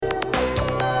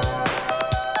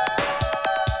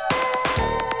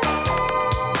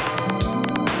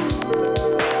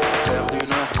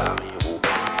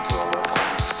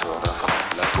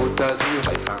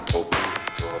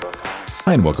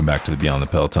Hi, and welcome back to the Beyond the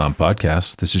Peloton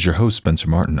podcast. This is your host, Spencer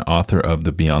Martin, author of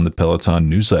the Beyond the Peloton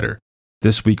newsletter.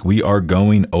 This week, we are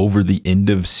going over the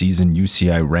end-of-season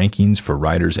UCI rankings for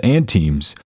riders and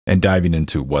teams and diving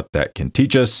into what that can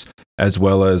teach us, as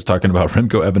well as talking about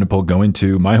Remco Evenepoel going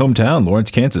to my hometown, Lawrence,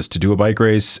 Kansas, to do a bike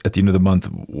race at the end of the month.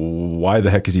 Why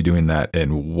the heck is he doing that,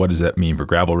 and what does that mean for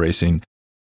gravel racing?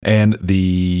 And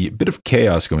the bit of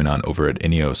chaos going on over at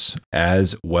Ineos,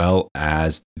 as well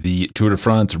as the Tour de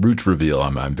France route reveal.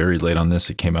 I'm very late on this.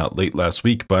 It came out late last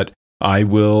week, but I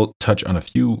will touch on a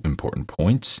few important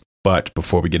points. But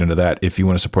before we get into that, if you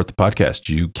want to support the podcast,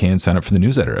 you can sign up for the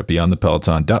newsletter at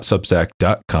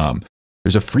beyondthepeloton.substack.com.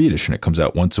 There's a free edition. It comes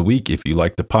out once a week. If you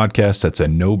like the podcast, that's a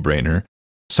no-brainer.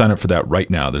 Sign up for that right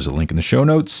now. There's a link in the show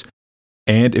notes.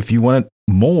 And if you want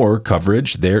more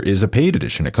coverage, there is a paid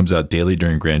edition. It comes out daily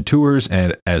during Grand Tours,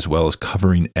 and as well as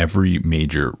covering every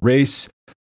major race,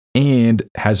 and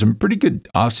has some pretty good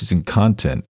off-season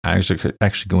content. I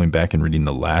actually going back and reading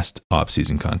the last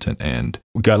off-season content, and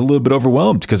got a little bit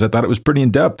overwhelmed because I thought it was pretty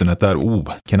in-depth, and I thought, ooh,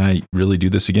 can I really do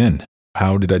this again?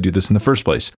 How did I do this in the first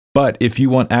place? But if you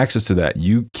want access to that,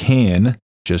 you can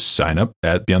just sign up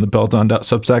at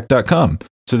beyondthepeloton.substack.com.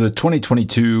 So the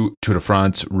 2022 Tour de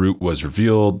France route was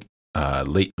revealed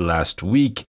late last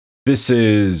week. This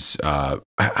is,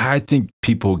 I think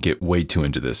people get way too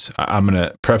into this. I'm going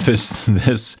to preface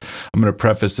this. I'm going to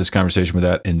preface this conversation with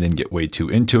that and then get way too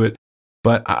into it.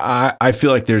 But I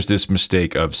feel like there's this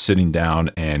mistake of sitting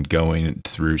down and going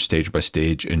through stage by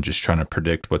stage and just trying to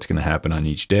predict what's going to happen on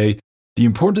each day. The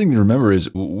important thing to remember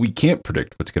is we can't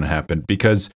predict what's going to happen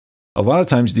because a lot of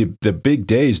times the big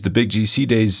days, the big GC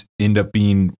days end up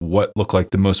being what look like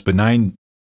the most benign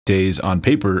days on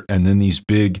paper. And then these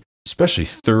big, especially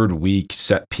third week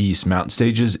set piece mountain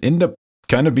stages end up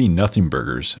kind of being nothing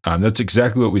burgers. That's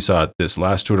exactly what we saw at this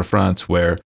last Tour de France,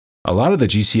 where a lot of the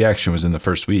GC action was in the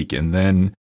first week. And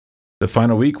then the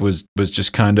final week was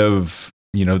just kind of,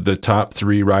 the top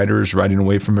three riders riding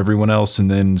away from everyone else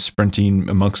and then sprinting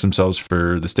amongst themselves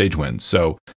for the stage wins.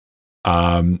 So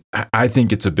I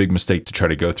think it's a big mistake to try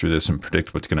to go through this and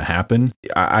predict what's going to happen.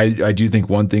 I do think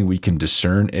one thing we can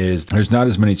discern is there's not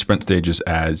as many sprint stages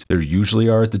as there usually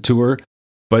are at the Tour,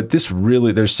 but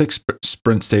there's 6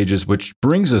 sprint stages, which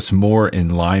brings us more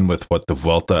in line with what the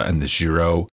Vuelta and the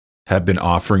Giro have been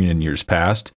offering in years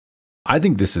past. I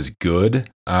think this is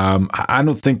good. I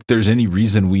don't think there's any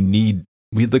reason we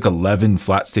had like 11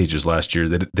 flat stages last year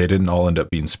that they didn't all end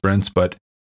up being sprints, but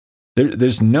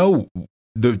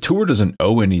the Tour doesn't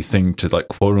owe anything to like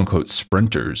quote unquote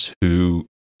sprinters who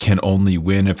can only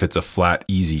win if it's a flat,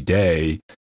 easy day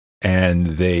and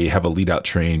they have a lead out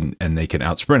train and they can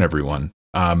out sprint everyone.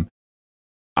 In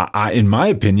my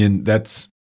opinion, those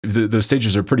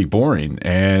stages are pretty boring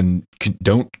and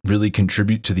don't really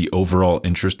contribute to the overall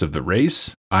interest of the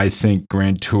race. I think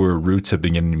Grand Tour routes have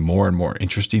been getting more and more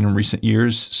interesting in recent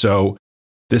years. So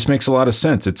this makes a lot of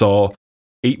sense. It's all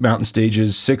 8 mountain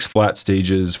stages, 6 flat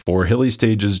stages, 4 hilly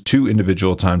stages, 2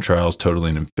 individual time trials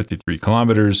totaling 53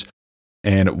 kilometers,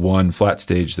 and 1 flat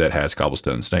stage that has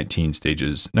cobblestones, 19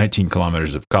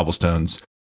 kilometers of cobblestones,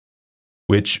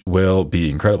 which will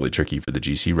be incredibly tricky for the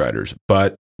GC riders.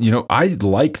 But, I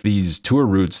like these tour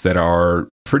routes that are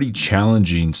pretty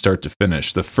challenging start to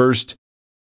finish. The first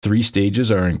 3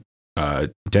 stages are in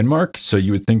Denmark, so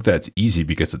you would think that's easy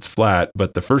because it's flat,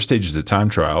 but the first stage is a time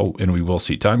trial, and we will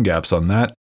see time gaps on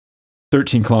that.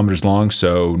 13 kilometers long,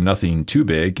 so nothing too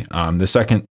big. The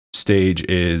second stage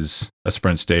is a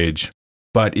sprint stage,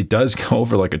 but it does go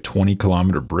over like a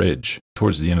 20-kilometer bridge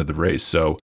towards the end of the race,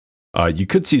 so you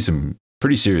could see some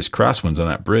pretty serious crosswinds on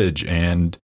that bridge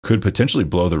and could potentially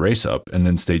blow the race up. And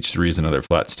then stage 3 is another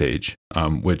flat stage,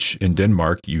 which in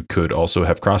Denmark, you could also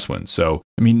have crosswinds. So,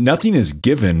 nothing is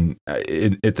given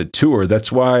at the Tour.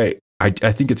 That's why I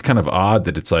think it's kind of odd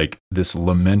that it's like this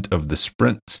lament of the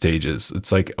sprint stages.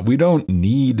 It's like, we don't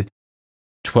need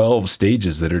 12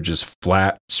 stages that are just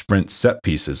flat sprint set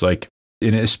pieces. Like,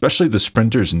 and especially the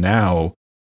sprinters now,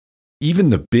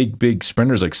 even the big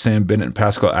sprinters like Sam Bennett and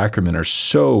Pascal Ackermann are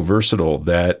so versatile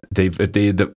that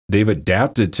they've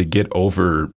adapted to get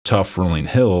over tough rolling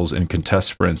hills and contest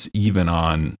sprints even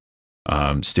on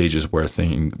stages where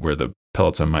the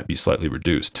peloton might be slightly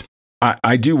reduced.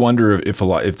 I do wonder if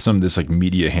some of this like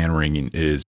media hand wringing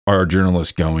is our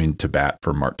journalists going to bat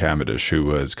for Mark Cavendish, who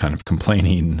was kind of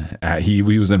complaining. He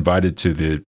was invited to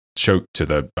the show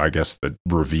the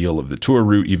reveal of the Tour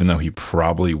route, even though he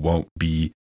probably won't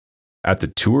be at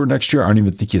the Tour next year. I don't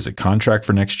even think he has a contract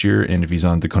for next year. And if he's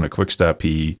on Dakota Quickstep,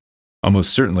 he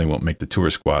almost certainly won't make the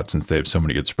Tour squad since they have so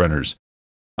many good sprinters.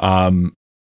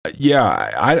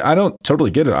 Yeah, I don't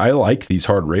totally get it. I like these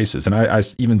hard races. And I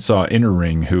even saw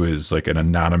Interring, who is like an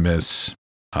anonymous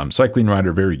cycling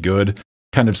rider, very good,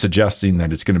 kind of suggesting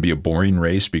that it's going to be a boring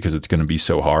race because it's going to be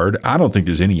so hard. I don't think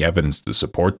there's any evidence to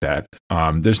support that.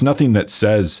 There's nothing that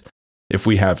says if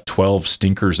we have 12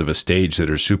 stinkers of a stage that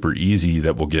are super easy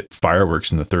that we'll get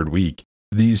fireworks in the third week.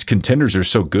 These contenders are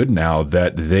so good now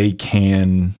that they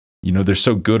can, they're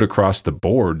so good across the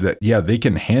board that, yeah, they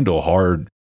can handle hard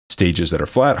stages that are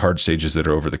flat, hard stages that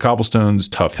are over the cobblestones,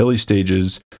 tough hilly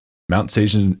stages, mountain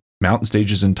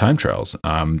stages, and time trials.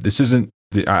 This isn't.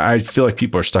 I feel like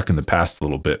people are stuck in the past a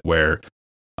little bit, where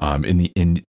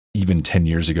in even 10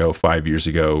 years ago, 5 years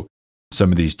ago,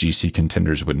 some of these GC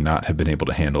contenders would not have been able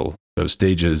to handle those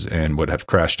stages and would have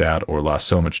crashed out or lost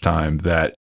so much time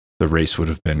that the race would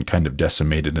have been kind of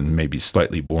decimated and maybe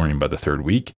slightly boring by the third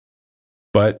week.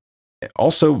 But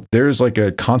also, there's like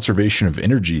a conservation of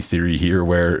energy theory here,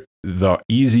 where the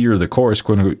easier the course,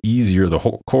 quote unquote, easier the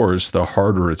whole course, the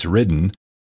harder it's ridden.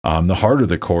 The harder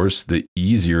the course, the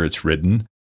easier it's ridden,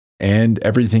 and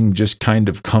everything just kind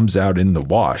of comes out in the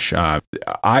wash.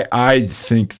 I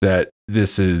think that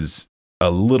this is a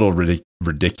little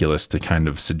ridiculous to kind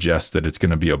of suggest that it's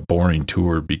going to be a boring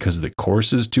tour because the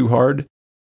course is too hard.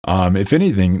 If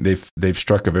anything, they've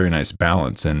struck a very nice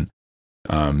balance, and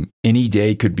any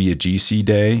day could be a GC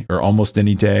day, or almost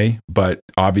any day, but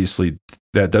obviously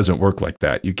that doesn't work like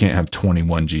that. You can't have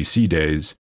 21 GC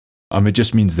days. It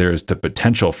just means there is the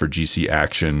potential for GC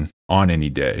action on any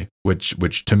day,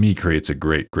 which to me creates a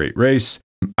great race.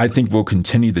 I think we'll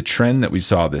continue the trend that we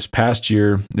saw this past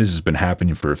year. This has been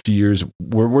happening for a few years.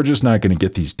 We're just not going to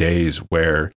get these days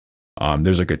where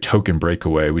there's like a token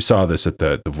breakaway. We saw this at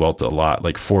the Vuelta a lot,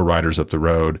 like 4 riders up the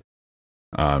road,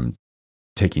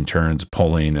 taking turns,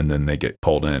 pulling, and then they get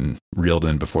pulled in, reeled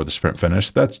in before the sprint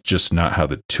finish. That's just not how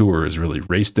the tour is really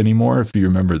raced anymore. If you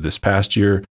remember this past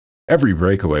year, every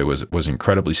breakaway was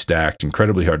incredibly stacked,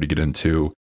 incredibly hard to get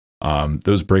into.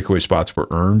 Those breakaway spots were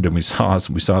earned, and we saw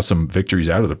some victories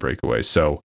out of the breakaway.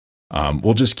 So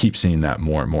we'll just keep seeing that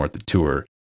more and more at the tour.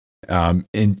 And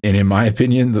in my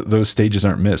opinion, those stages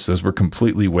aren't missed. Those were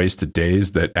completely wasted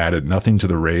days that added nothing to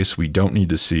the race. We don't need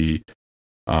to see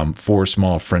 4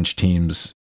 small French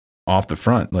teams off the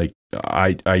front. Like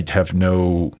I have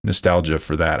no nostalgia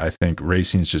for that. I think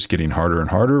racing is just getting harder and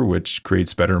harder, which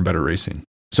creates better and better racing.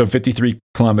 So 53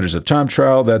 kilometers of time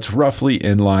trial, that's roughly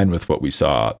in line with what we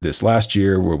saw this last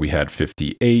year, where we had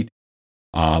 58.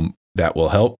 That will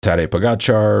help Tadej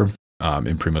Pogačar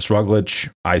and Primož Roglič.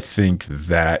 I think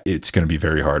that it's going to be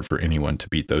very hard for anyone to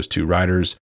beat those 2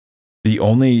 riders. The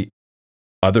only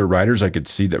other riders I could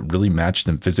see that really match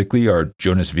them physically are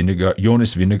Jonas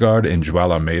Vingegaard and Joao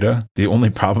Almeida. The only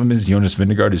problem is Jonas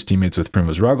Vingegaard is teammates with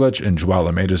Primož Roglič, and Joao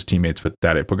Almeida is teammates with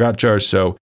Tadej Pogačar.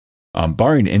 So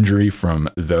barring injury from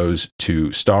those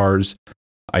 2 stars,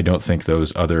 I don't think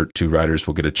those other 2 riders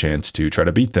will get a chance to try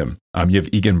to beat them. You have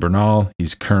Egan Bernal.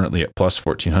 He's currently at plus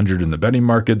 1,400 in the betting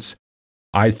markets.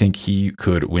 I think he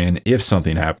could win if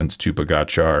something happens to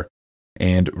Pogačar.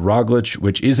 And Roglič,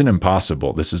 which isn't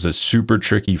impossible. This is a super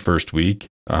tricky first week.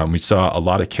 We saw a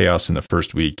lot of chaos in the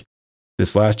first week.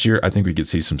 This last year, I think we could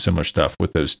see some similar stuff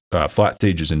with those flat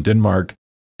stages in Denmark.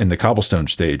 In the cobblestone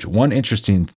stage, one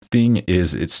interesting thing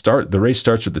is the race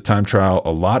starts with the time trial.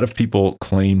 A lot of people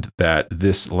claimed that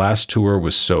this last tour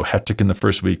was so hectic in the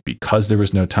first week because there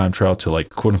was no time trial to, like,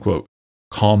 quote unquote,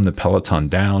 calm the peloton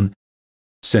down.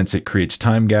 Since it creates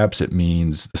time gaps, it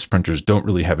means the sprinters don't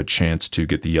really have a chance to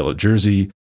get the yellow jersey.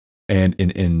 And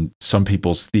in some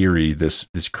people's theory, this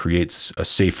creates a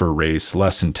safer race,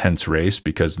 less intense race,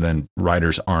 because then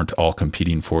riders aren't all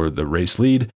competing for the race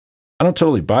lead. I don't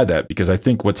totally buy that, because I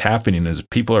think what's happening is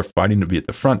people are fighting to be at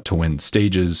the front to win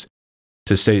stages,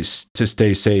 to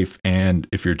stay safe, and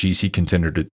if you're a GC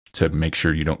contender, to make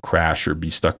sure you don't crash or be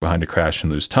stuck behind a crash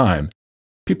and lose time.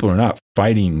 People are not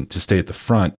fighting to stay at the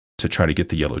front to try to get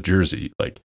the yellow jersey.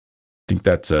 Like, I think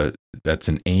that's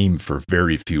an aim for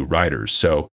very few riders.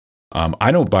 So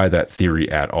I don't buy that theory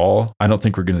at all. I don't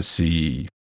think we're going to see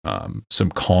some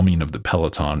calming of the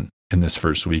peloton in this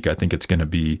first week. I think it's going to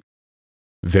be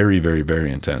very, very,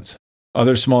 very intense.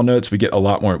 Other small notes, we get a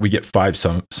lot more. We get 5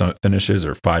 summit finishes,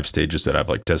 or 5 stages that I've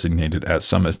like designated as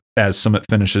summit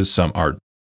finishes. Some are,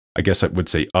 I guess I would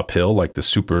say, uphill, like the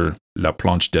Super La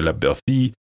Planche de la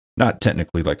Belleville. Not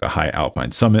technically like a high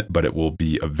alpine summit, but it will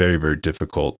be a very, very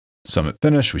difficult summit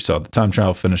finish. We saw the time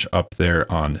trial finish up there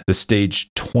on the stage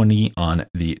 20 on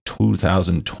the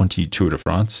 2020 Tour de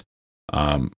France.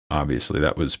 Obviously,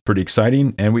 that was pretty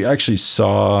exciting. And we actually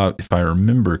saw, if I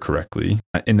remember correctly,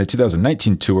 in the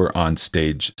 2019 Tour on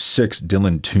stage 6,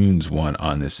 Dylan Teuns won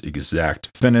on this exact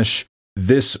finish.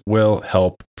 this will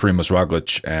help Primož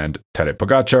Roglic and Tadej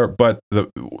Pogačar, but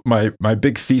my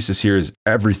big thesis here is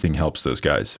everything helps those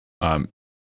guys.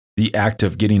 The act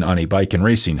of getting on a bike and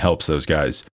racing helps those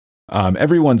guys.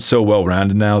 Everyone's so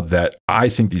well-rounded now that I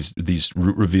think these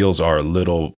route reveals are a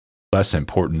little less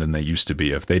important than they used to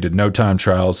be. If they did no time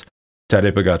trials,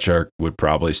 Tadej Pogačar would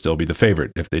probably still be the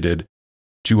favorite. If they did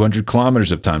 200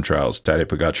 kilometers of time trials, Tadej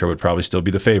Pogačar would probably still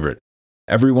be the favorite.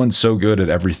 Everyone's so good at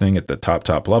everything at the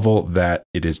top level that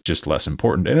it is just less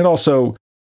important. And it also,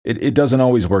 it doesn't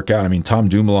always work out. I mean, Tom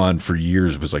Dumoulin for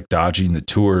years was like dodging the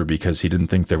Tour because he didn't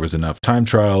think there was enough time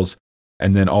trials.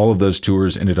 And then all of those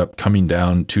tours ended up coming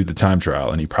down to the time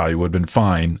trial, and he probably would have been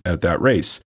fine at that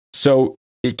race. So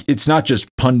it's not just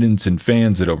pundits and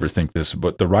fans that overthink this,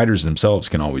 but the riders themselves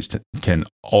can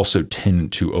also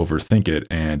tend to overthink it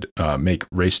and make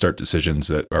race start decisions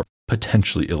that are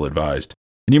potentially ill-advised.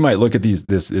 And you might look at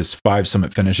this 5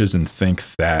 summit finishes and think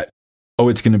that, oh,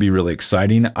 it's going to be really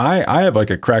exciting. I have like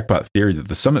a crackpot theory that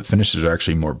the summit finishes are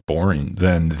actually more boring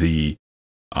than the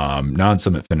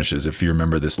non-summit finishes. If you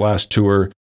remember this last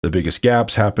tour, the biggest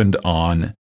gaps happened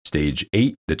on stage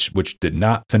 8, which did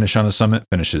not finish on a summit,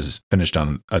 finished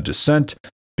on a descent,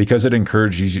 because it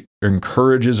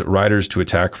encourages riders to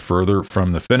attack further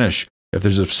from the finish. If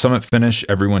there's a summit finish,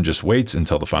 everyone just waits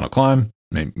until the final climb,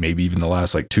 maybe even the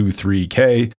last like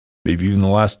 2-3K, maybe even the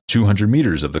last 200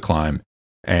 meters of the climb.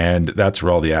 And that's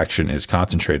where all the action is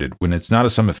concentrated. When it's not a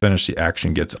summit finish, the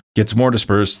action gets more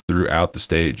dispersed throughout the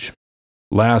stage.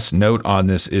 Last note on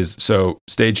this is, so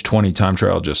stage 20 time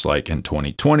trial, just like in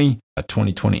 2020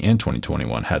 and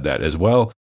 2021 had that as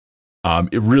well. A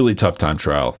really tough time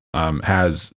trial,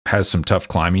 has some tough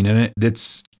climbing in it.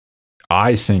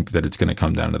 I think that it's going to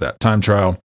come down to that time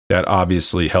trial. That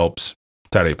obviously helps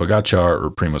Tadej Pogačar or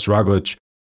Primož Roglic.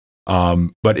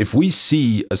 But if we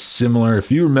see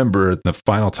if you remember the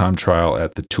final time trial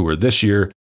at the Tour this year,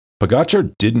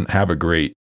 Pogačar didn't have a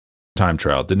great time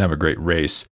trial, didn't have a great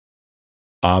race.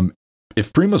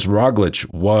 If Primož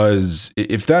Roglic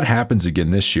if that happens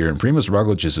again this year, and Primož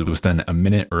Roglic is within a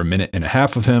minute or a minute and a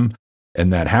half of him,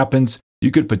 and that happens, you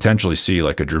could potentially see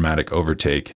like a dramatic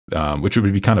overtake, which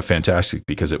would be kind of fantastic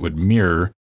because it would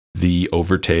mirror the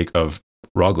overtake of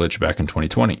Roglic back in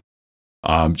 2020.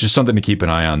 Just something to keep an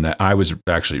eye on. That I was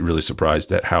actually really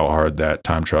surprised at how hard that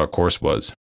time trial course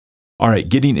was. All right,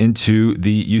 getting into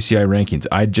the UCI rankings.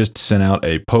 I just sent out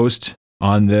a post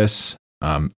on this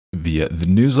via the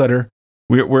newsletter.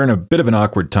 We're in a bit of an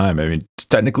awkward time. I mean,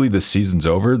 technically the season's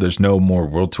over. There's no more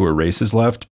World Tour races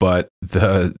left, but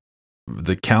the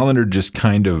calendar just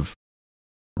kind of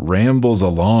rambles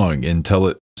along until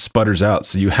it sputters out.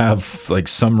 So you have like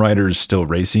some riders still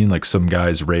racing, like some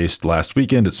guys raced last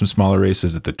weekend at some smaller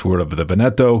races at the Tour of the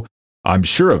Veneto. I'm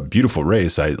sure a beautiful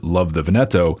race. I love the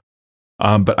Veneto.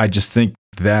 But I just think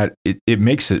that it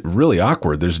makes it really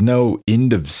awkward. There's no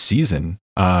end of season.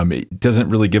 It doesn't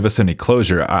really give us any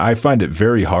closure. I find it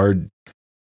very hard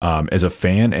as a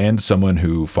fan and someone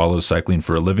who follows cycling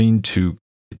for a living to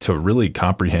really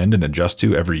comprehend and adjust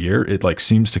to every year. It like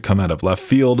seems to come out of left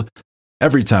field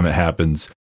every time it happens.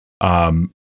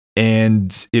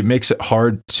 And it makes it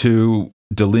hard to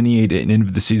delineate an end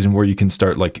of the season where you can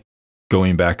start like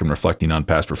going back and reflecting on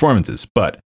past performances.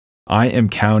 But I am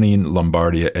counting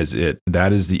Lombardia as it.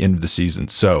 That is the end of the season.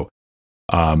 So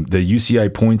the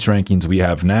UCI points rankings we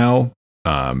have now,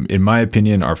 in my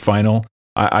opinion, are final.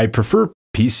 I prefer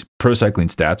Pro Cycling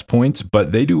Stats points,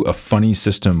 but they do a funny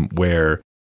system where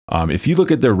if you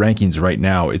look at their rankings right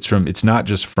now, it's not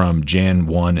just from Jan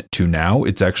 1 to now.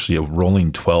 It's actually a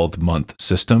rolling 12-month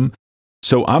system.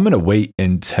 So I'm going to wait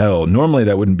until, normally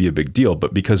that wouldn't be a big deal,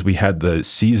 but because we had the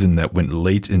season that went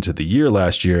late into the year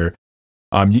last year,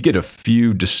 you get a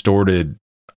few distorted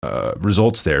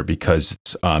results there because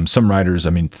some riders,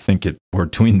 we're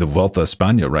doing the Vuelta a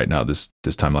España right now this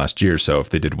time last year. So if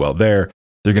they did well there,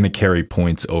 they're going to carry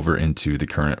points over into the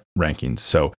current rankings.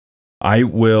 So I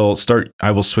will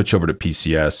switch over to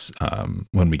PCS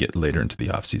when we get later into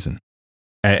the off season.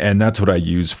 And that's what I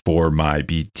use for my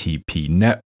BTP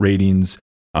net ratings.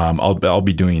 I'll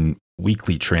be doing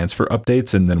weekly transfer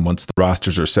updates. And then once the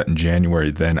rosters are set in January,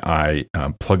 then I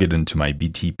plug it into my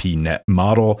BTP net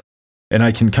model. And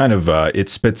I can kind of, it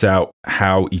spits out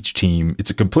how each team, it's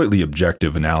a completely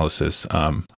objective analysis.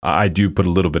 I do put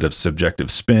a little bit of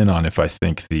subjective spin on if I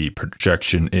think the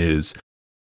projection is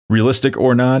realistic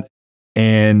or not.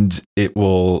 And it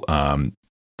will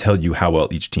tell you how well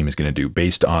each team is going to do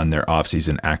based on their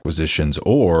offseason acquisitions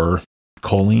or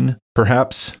culling,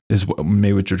 perhaps, is what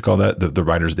maybe what you would call that, the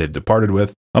riders they've departed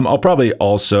with. I'll probably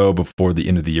also, before the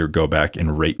end of the year, go back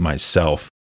and rate myself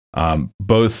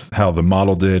both how the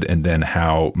model did and then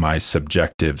how my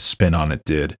subjective spin on it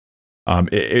did.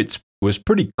 It was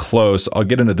pretty close. I'll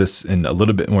get into this in a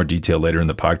little bit more detail later in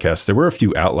the podcast. There were a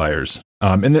few outliers,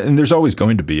 and there's always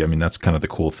going to be. I mean, that's kind of the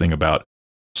cool thing about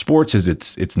sports is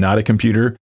it's not a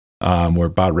computer. Where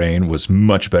Bahrain was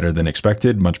much better than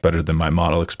expected, much better than my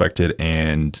model expected,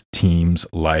 and teams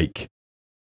like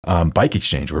Bike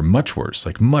Exchange were much worse,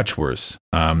 like much worse.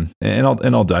 And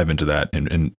I'll dive into that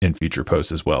in future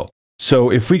posts as well.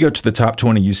 So if we go to the top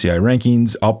 20 UCI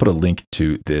rankings, I'll put a link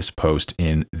to this post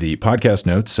in the podcast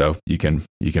notes, so you can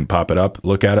pop it up,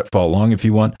 look at it, follow along if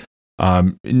you want.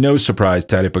 No surprise,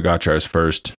 Tadej Pogačar is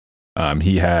first.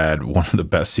 He had one of the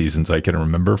best seasons I can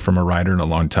remember from a rider in a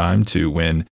long time. To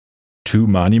win 2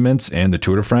 monuments and the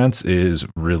Tour de France is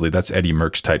really, that's Eddie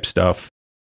Merckx type stuff.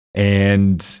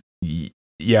 And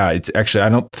yeah, it's actually, I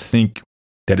don't think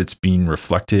that it's being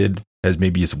reflected as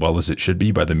maybe as well as it should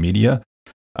be by the media.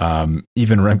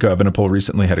 Even Remco Evenepoel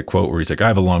recently had a quote where he's like, I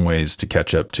have a long ways to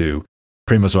catch up to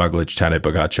Primož Roglič, Tadej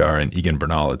Pogačar, and Egan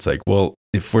Bernal. It's like, well,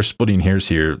 if we're splitting hairs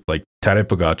here, like Tadej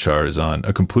Pogačar is on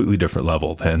a completely different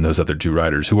level than those other 2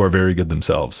 riders who are very good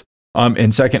themselves.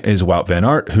 And second is Wout van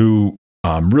Aert, who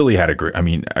really had a great, I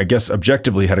mean, I guess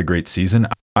objectively had a great season.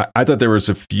 I thought there was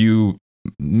a few,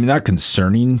 not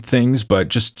concerning things, but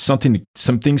just some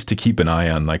things to keep an eye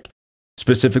on, like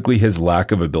specifically his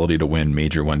lack of ability to win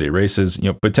major one-day races.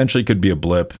 Potentially could be a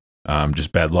blip,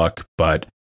 just bad luck, but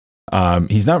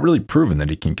he's not really proven that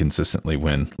he can consistently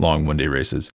win long one-day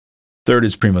races. Third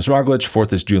is Primož Roglič.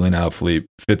 Fourth is Julian Alaphilippe.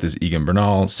 Fifth is Egan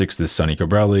Bernal. Sixth is Sonny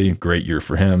Colbrelli. Great year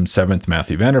for him. Seventh,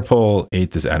 Mathieu van der Poel.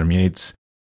 Eighth is Adam Yates.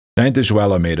 Ninth is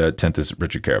Joao Almeida. 10th is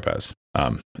Richard Carapaz.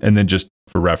 And then just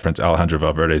for reference, Alejandro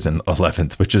Valverde is in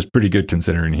 11th, which is pretty good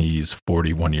considering he's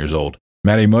 41 years old.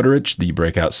 Matej Modric, the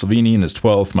breakout Slovenian, is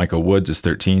 12th. Michael Woods is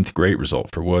 13th. Great result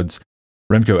for Woods.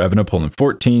 Remco Evenepoel in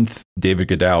 14th. David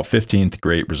Goudal, 15th.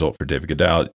 Great result for David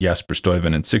Goudal. Jasper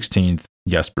Stuyven in 16th.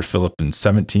 Jasper Philip in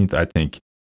 17th. I think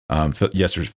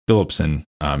Jasper Philipsen,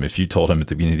 if you told him at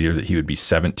the beginning of the year that he would be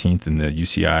 17th in the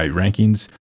UCI rankings,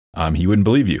 he wouldn't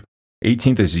believe you.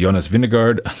 18th is Jonas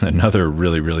Vingegaard, another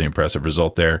really, really impressive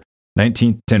result there.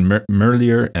 19th, Tim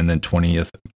Merlier, and then 20th,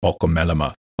 Bauke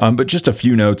Mollema. But just a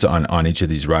few notes on each of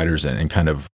these riders and kind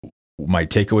of my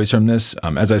takeaways from this.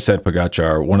 As I said,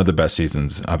 Pogačar, one of the best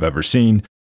seasons I've ever seen.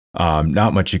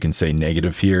 Not much you can say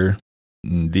negative here.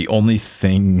 The only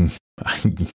thing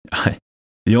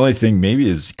maybe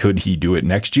is, could he do it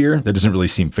next year? That doesn't really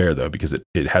seem fair though, because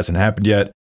it hasn't happened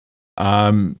yet.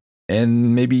 And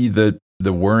maybe the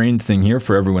worrying thing here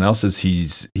for everyone else is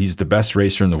he's the best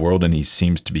racer in the world, and he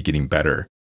seems to be getting better.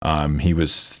 He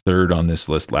was third on this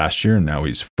list last year, and now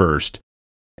he's first.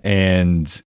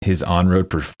 And his on-road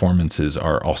performances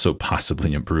are also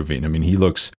possibly improving. I mean, he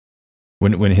looks,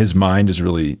 when his mind is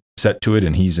really set to it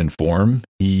and he's in form,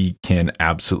 he can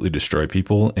absolutely destroy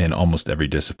people in almost every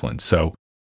discipline. So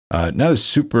not a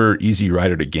super easy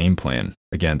rider to game plan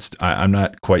against. I'm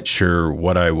not quite sure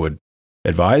what I would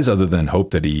advise other than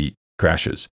hope that he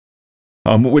crashes,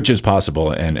 which is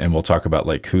possible. And we'll talk about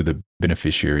like who the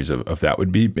beneficiaries of that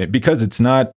would be, because it's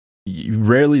not,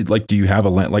 rarely like, do you have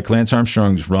like Lance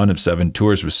Armstrong's run of 7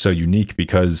 tours was so unique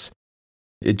because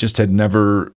it just had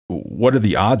never, what are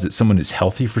the odds that someone is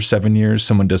healthy for 7 years,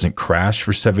 someone doesn't crash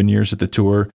for 7 years at the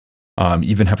tour,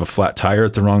 even have a flat tire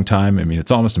at the wrong time? I mean, it's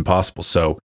almost impossible.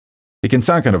 So it can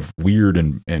sound kind of weird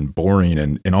and boring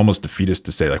and almost defeatist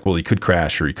to say like, well, he could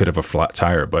crash or he could have a flat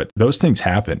tire, but those things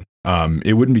happen.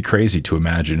 It wouldn't be crazy to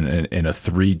imagine in a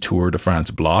 3 Tour de France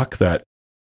block that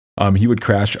he would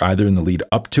crash either in the lead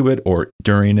up to it or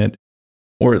during it,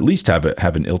 or at least have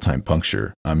an ill-timed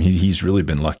puncture. He's really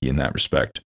been lucky in that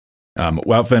respect.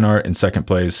 Wout van Aert in second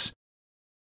place.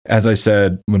 As I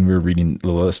said when we were reading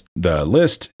the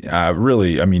list,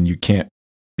 really, I mean, you can't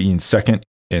be in second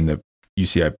in the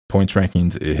UCI points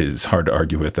rankings. It is hard to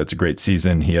argue with. That's a great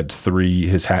season. He had 3.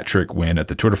 His hat trick win at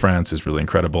the Tour de France is really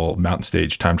incredible. Mountain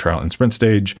stage, time trial, and sprint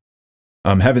stage.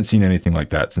 Haven't seen anything like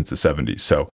that since the 70s.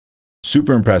 So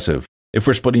super impressive. If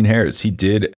we're splitting hairs,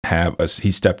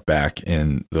 he stepped back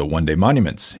in the one-day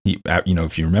monuments.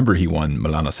 If you remember, he won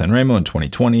Milano Sanremo in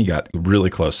 2020, got really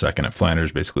close second at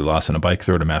Flanders, basically lost in a bike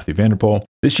throw to Mathieu van der Poel.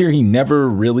 This year, he never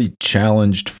really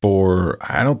challenged for,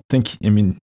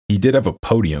 he did have a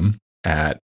podium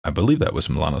at, I believe that was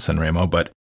Milano Sanremo,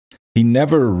 but he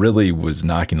never really was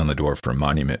knocking on the door for a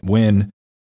monument win,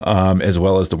 as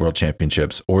well as the World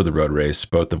Championships or the road race,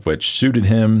 both of which suited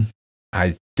him.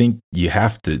 I think you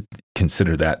have to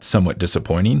consider that somewhat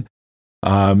disappointing.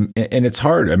 And it's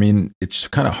hard. I mean, it's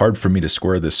kind of hard for me to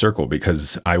square this circle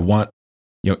because I want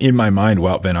in my mind,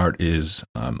 Wout van Aert is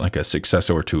like a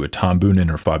successor to a Tom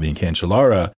Boonen or Fabian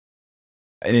Cancellara.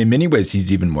 And in many ways,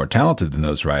 he's even more talented than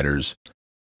those riders.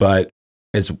 But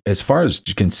as far as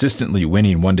consistently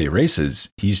winning one-day races,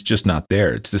 he's just not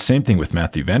there. It's the same thing with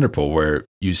Mathieu van der Poel, where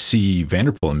you see Van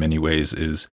der Poel in many ways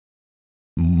is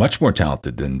much more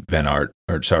talented than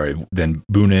than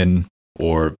Boonen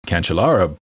or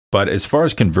Cancellara. But as far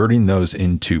as converting those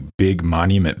into big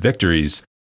monument victories,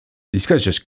 these guys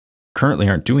just currently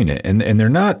aren't doing it. And they're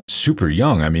not super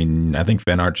young. I mean, I think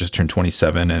Van Aert just turned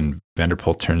 27 and Van der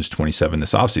Poel turns 27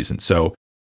 this offseason. So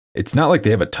it's not like they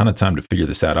have a ton of time to figure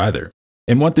this out either.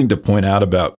 And one thing to point out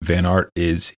about Van Aert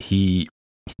is he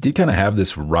did kind of have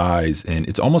this rise, and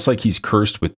it's almost like he's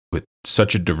cursed with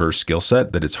such a diverse skill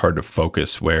set that it's hard to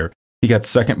focus, where he got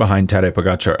second behind Tadej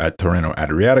Pogacar at Tirreno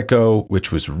Adriatico,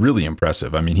 which was really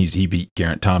impressive. I mean, he beat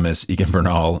Geraint Thomas, Egan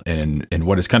Bernal, in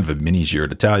what is kind of a mini Giro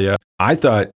d'Italia. I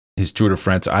thought his Tour de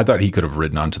France, I thought he could have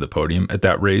ridden onto the podium at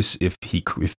that race if he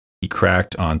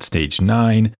cracked on stage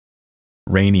 9.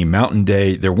 Rainy mountain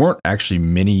day. There weren't actually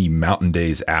many mountain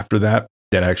days after that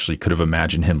actually could have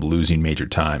imagined him losing major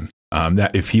time.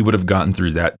 That if he would have gotten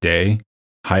through that day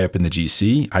high up in the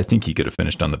GC, I think he could have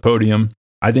finished on the podium.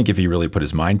 I think if he really put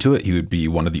his mind to it, he would be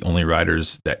one of the only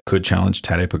riders that could challenge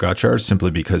Tadej Pogacar simply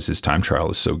because his time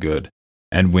trial is so good.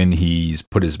 And when he's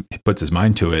puts his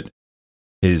mind to it,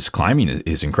 his climbing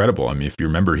is incredible. I mean, if you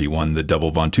remember, he won the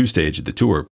double Ventoux stage of the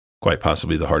Tour, quite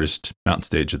possibly the hardest mountain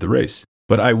stage of the race.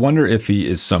 But I wonder if he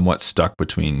is somewhat stuck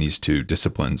between these two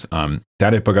disciplines. Tadej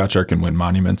Pogacar can win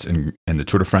monuments and the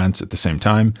Tour de France at the same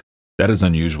time. That is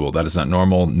unusual. That is not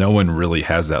normal. No one really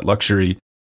has that luxury.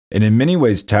 And in many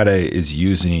ways, Tadej is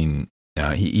using,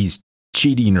 he's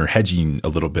cheating or hedging a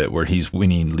little bit, where he's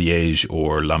winning Liège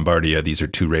or Lombardia. These are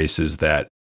two races that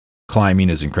climbing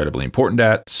is incredibly important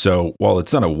at. So while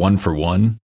it's not a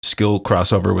one-for-one skill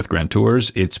crossover with Grand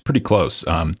Tours, it's pretty close.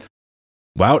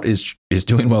 Wout is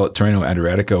doing well at Tirreno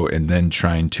Adriatico and then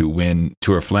trying to win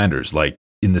Tour of Flanders like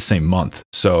in the same month.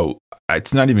 So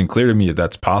it's not even clear to me if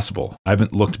that's possible. I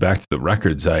haven't looked back to the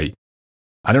records. I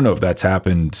don't know if that's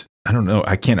happened. I don't know.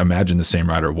 I can't imagine the same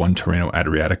rider won Tirreno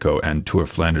Adriatico and Tour of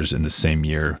Flanders in the same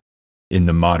year in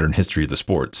the modern history of the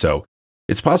sport. So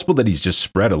it's possible that he's just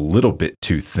spread a little bit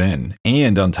too thin.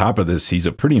 And on top of this, he's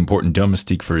a pretty important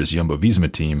domestique for his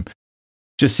Jumbo-Visma team.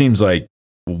 Just seems like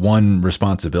one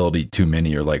responsibility too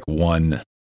many, or like one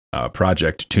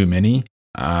project too many.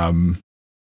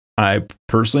 I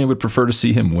personally would prefer to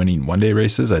see him winning one-day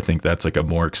races. I think that's like a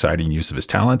more exciting use of his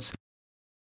talents.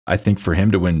 I think for him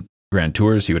to win Grand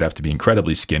Tours, he would have to be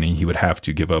incredibly skinny. He would have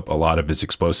to give up a lot of his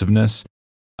explosiveness.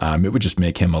 It would just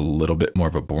make him a little bit more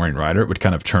of a boring rider. It would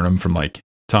kind of turn him from like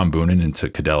Tom Boonen into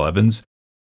Cadel Evans.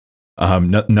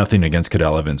 Nothing against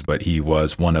Cadel Evans, but he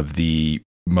was one of the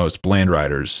most bland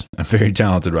riders, a very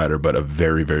talented rider, but a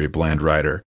very, very bland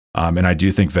rider. And I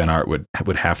do think Van Aert would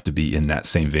have to be in that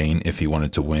same vein if he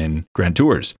wanted to win Grand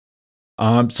Tours.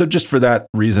 So just for that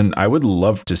reason, I would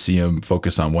love to see him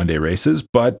focus on one-day races,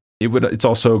 but it's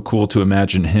also cool to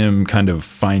imagine him kind of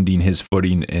finding his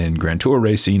footing in Grand Tour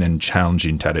racing and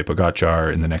challenging Tadej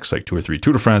Pogacar in the next like 2 or 3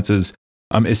 Tour de France's,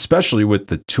 especially with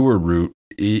the Tour route.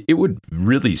 It would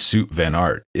really suit Van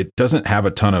Aert. It doesn't have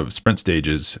a ton of sprint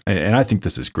stages, and I think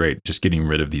this is great, just getting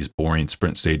rid of these boring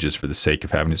sprint stages for the sake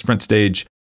of having a sprint stage.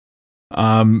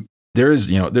 There's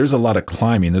a lot of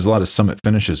climbing, there's a lot of summit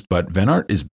finishes, but Van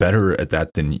Aert is better at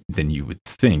that than you would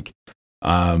think.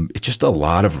 It's just a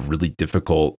lot of really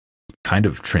difficult kind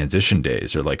of transition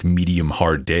days, or like medium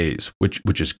hard days,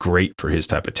 which is great for his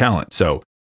type of talent. So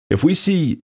if we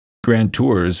see Grand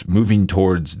Tours moving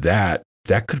towards that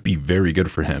could be very good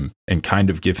for him and kind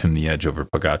of give him the edge over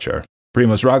Pogacar.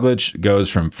 Primož Roglič goes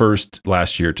from first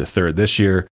last year to third this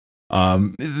year.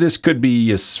 This could be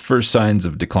his first signs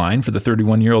of decline for the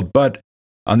 31-year-old, but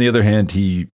on the other hand,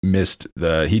 he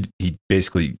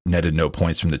basically netted no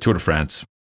points from the Tour de France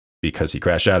because he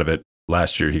crashed out of it.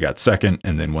 Last year, he got second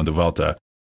and then won the Vuelta.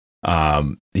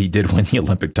 He did win the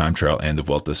Olympic time trial and the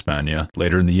Vuelta a España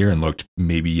later in the year and looked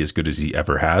maybe as good as he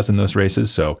ever has in those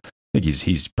races. So I think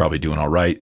he's probably doing all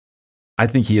right. I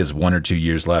think he has 1 or 2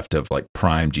 years left of like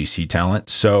prime GC talent.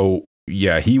 So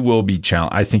yeah, he will be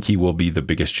I think he will be the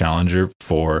biggest challenger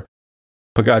for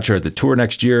Pogacar at the Tour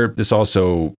next year. This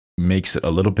also makes it a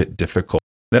little bit difficult.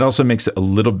 That also makes it a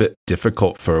little bit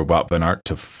difficult for Wout van Aert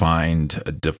to find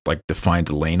a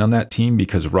defined lane on that team,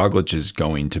 because Roglič is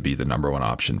going to be the number one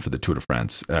option for the Tour de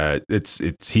France.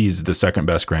 He's the second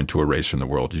best Grand Tour racer in the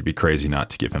world. You'd be crazy not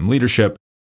to give him leadership.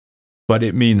 But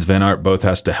it means Van Aert both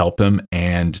has to help him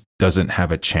and doesn't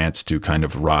have a chance to kind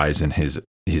of rise in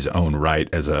his own right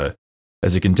as a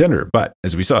as a contender. But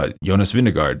as we saw, Jonas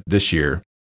Vingegaard this year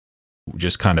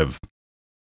just kind of,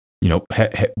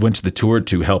 went to the Tour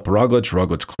to help Roglic.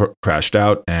 Roglic crashed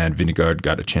out, and Vingegaard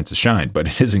got a chance to shine. But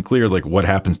it isn't clear what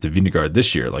happens to Vingegaard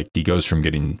this year. He goes from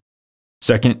getting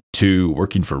second to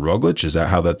working for Roglic. Is that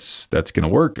how that's going to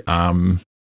work?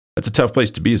 That's a tough place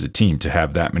to be as a team, to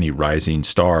have that many rising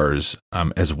stars,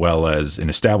 as well as an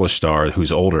established star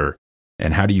who's older.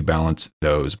 And how do you balance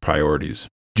those priorities?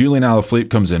 Julian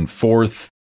Alaphilippe comes in fourth.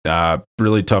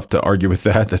 Really tough to argue with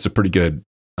that. That's a pretty good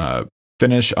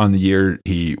finish on the year.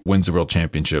 He wins the World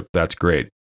Championship. That's great.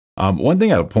 One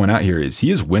thing I'll point out here is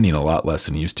he is winning a lot less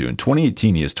than he used to. In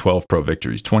 2018, he has 12 pro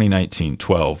victories. 2019,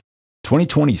 12.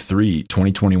 2023,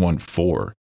 2021,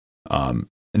 4.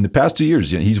 In the past 2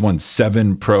 years, he's won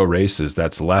 7 pro races.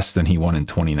 That's less than he won in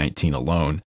 2019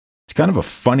 alone. It's kind of a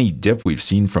funny dip we've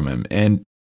seen from him. And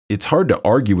it's hard to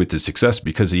argue with his success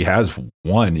because he has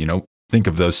won, think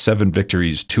of those 7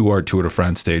 victories, 2 are Tour de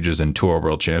France stages and 2 are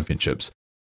World Championships.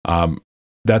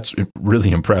 That's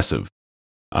really impressive.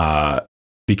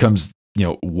 Becomes,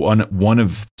 one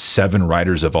of 7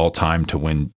 riders of all time to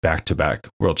win back-to-back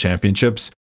World Championships.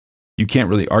 You can't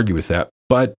really argue with that,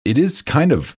 but it is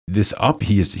kind of this up.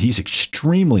 He's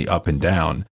extremely up and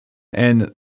down,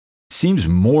 and seems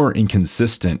more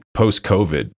inconsistent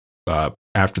post-COVID,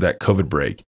 after that COVID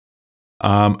break.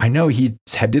 I know he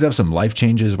did have some life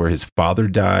changes where his father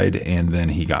died, and then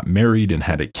he got married and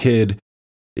had a kid.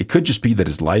 It could just be that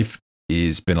his life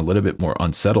has been a little bit more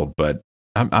unsettled, but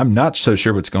I'm not so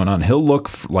sure what's going on. He'll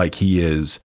look like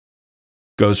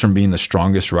goes from being the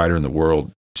strongest rider in the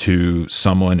world to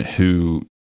someone who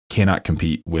cannot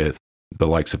compete with the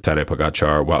likes of Tadej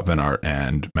Pogačar, Wout van Aert,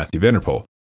 and Mathieu van der Poel.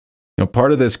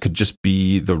 Part of this could just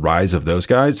be the rise of those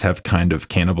guys have kind of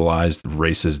cannibalized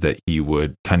races that he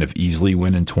would kind of easily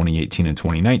win in 2018 and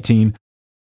 2019.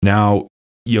 Now,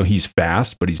 he's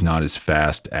fast, but he's not as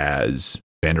fast as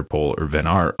Van der Poel or Van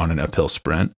Aert on an uphill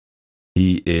sprint.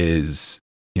 He is,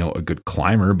 a good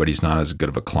climber, but he's not as good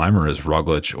of a climber as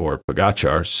Roglic or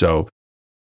Pogačar. So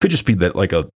could just be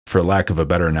that, for lack of a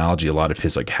better analogy, a lot of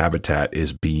his habitat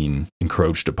is being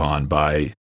encroached upon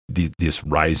by this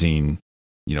rising,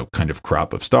 kind of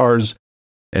crop of stars,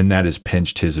 and that has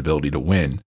pinched his ability to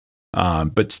win.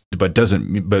 But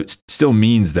still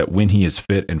means that when he is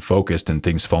fit and focused and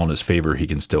things fall in his favor, he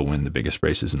can still win the biggest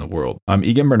races in the world.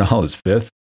 Egan Bernal is 5th.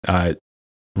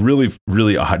 Really,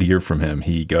 really odd year from him.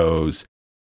 He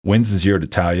wins the Giro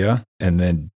d'Italia, and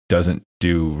then doesn't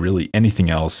do really anything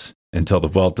else until the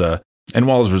Vuelta. And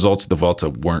while his results at the Vuelta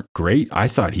weren't great, I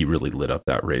thought he really lit up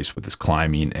that race with his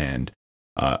climbing and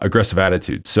aggressive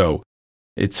attitude. So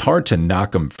it's hard to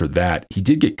knock him for that. He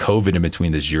did get COVID in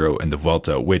between the Giro and the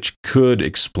Vuelta, which could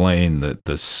explain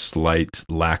the slight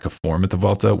lack of form at the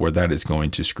Vuelta, where that is going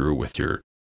to screw with your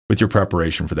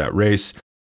preparation for that race.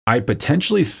 I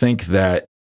potentially think that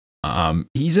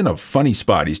he's in a funny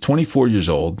spot. He's 24 years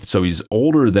old, so he's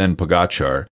older than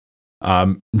Pogačar.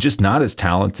 Just not as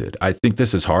talented. I think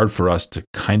this is hard for us to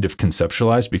kind of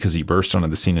conceptualize because he burst onto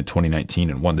the scene in 2019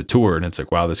 and won the Tour. And it's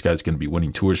wow, this guy's going to be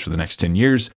winning tours for the next 10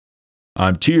 years.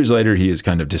 2 years later, he is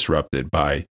kind of disrupted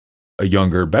by a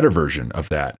younger, better version of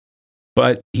that.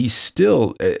 But he's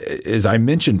still, as I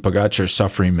mentioned, Pogačar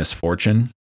suffering misfortune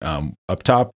up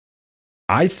top.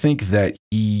 I think that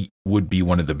he would be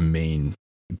one of the main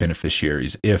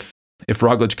beneficiaries if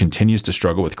Roglic continues to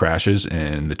struggle with crashes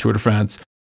in the Tour de France,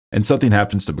 and something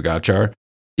happens to Pogačar,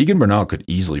 Egan Bernal could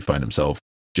easily find himself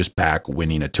just back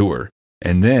winning a tour.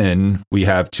 And then we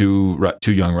have two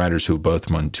young riders who have both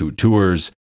won 2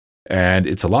 tours, and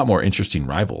it's a lot more interesting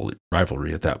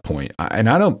rivalry at that point. And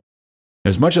I don't,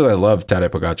 as much as I love Tadej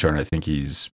Pogačar, and I think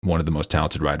he's one of the most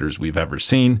talented riders we've ever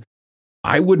seen,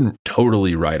 I wouldn't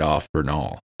totally write off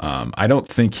Bernal. I don't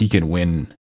think he can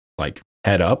win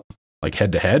head up,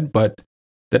 head to head, but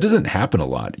that doesn't happen a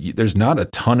lot. There's not a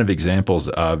ton of examples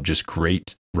of just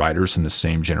great riders from the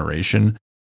same generation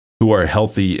who are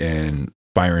healthy and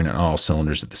firing on all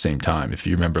cylinders at the same time. If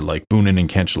you remember, Boonen and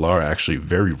Cancellara actually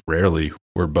very rarely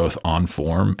were both on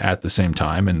form at the same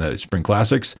time in the Spring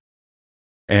Classics,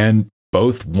 and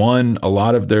both won a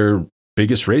lot of their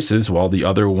biggest races while the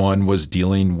other one was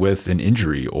dealing with an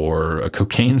injury or a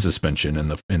cocaine suspension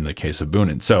in the case of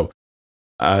Boonen. So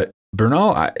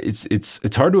Bernal,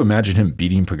 it's hard to imagine him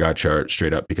beating Pogačar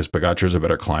straight up because Pogačar is a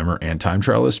better climber and time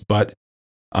trialist, but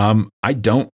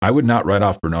I would not write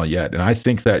off Bernal yet. And I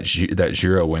think that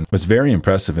Giro win was very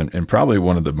impressive and probably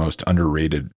one of the most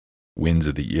underrated wins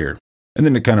of the year. And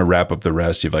then to kind of wrap up the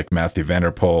rest, you have Mathieu van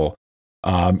der Poel,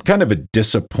 kind of a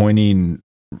disappointing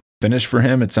finish for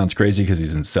him. It sounds crazy because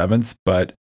he's in 7th,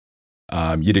 but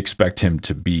you'd expect him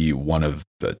to be one of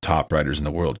the top riders in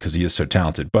the world because he is so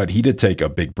talented. But he did take a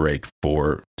big break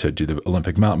to do the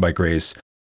Olympic mountain bike race,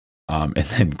 and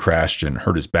then crashed and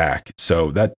hurt his back.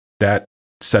 So that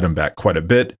set him back quite a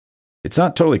bit. It's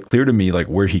not totally clear to me like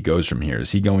where he goes from here.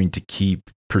 Is he going to keep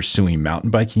pursuing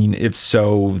mountain biking? If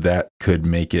so, that could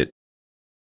make it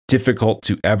difficult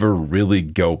to ever really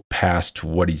go past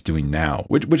what he's doing now,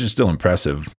 which is still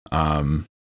impressive.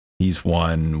 He's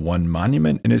won one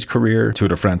monument in his career, Tour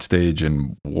de France stage,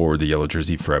 and wore the yellow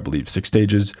jersey for, I believe, 6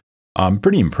 stages.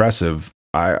 Pretty impressive.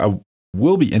 I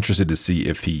will be interested to see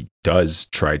if he does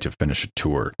try to finish a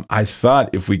tour. I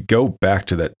thought if we go back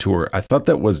to that tour, I thought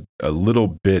that was a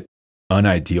little bit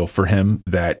unideal for him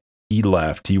that he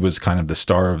left. He was kind of the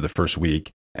star of the first week.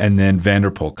 And then Van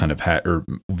Aert kind of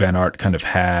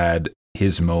had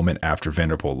his moment after Van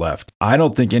der Poel left. I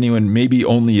don't think anyone, maybe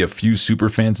only a few super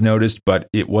fans noticed, but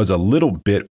it was a little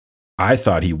bit, I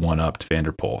thought he one-upped Van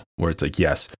der Poel, where it's like,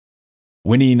 yes,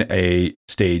 winning a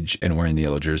stage and wearing the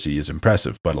yellow jersey is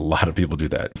impressive, but a lot of people do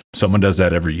that. Someone does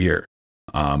that every year.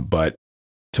 But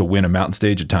to win a mountain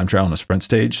stage, a time trial, and a sprint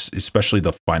stage, especially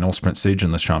the final sprint stage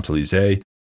in the Champs-Élysées,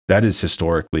 that is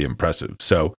historically impressive.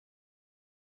 So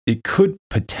it could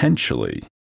potentially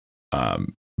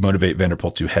motivate Van der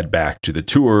Poel to head back to the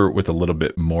tour with a little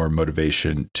bit more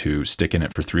motivation to stick in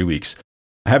it for 3 weeks.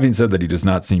 Having said that, he does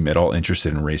not seem at all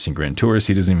interested in racing Grand Tours.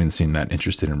 He doesn't even seem that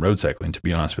interested in road cycling, to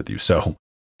be honest with you. So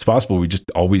it's possible we just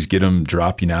always get him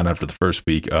dropping out after the first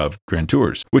week of Grand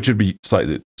Tours, which would be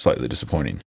slightly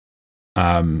disappointing.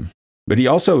 But he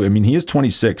also, he is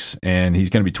 26 and he's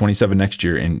going to be 27 next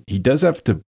year. And he does have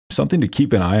something to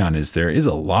keep an eye on is there is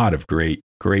a lot of great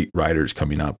riders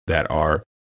coming up that are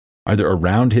either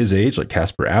around his age, like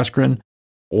Kasper Asgreen,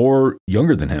 or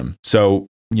younger than him. So,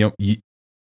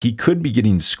 he could be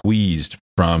getting squeezed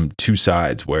from two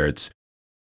sides where it's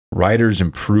riders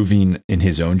improving in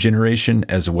his own generation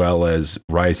as well as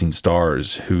rising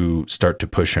stars who start to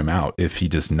push him out if he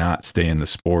does not stay in the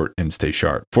sport and stay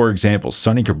sharp. For example,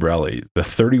 Sonny Colbrelli, the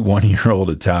 31-year-old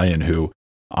Italian who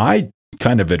I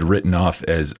kind of had written off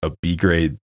as a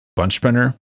B-grade bunch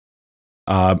sprinter,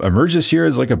 emerged this year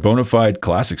as like a bona fide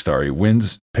classic star. He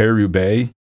wins Paris-Roubaix.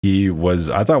 He was,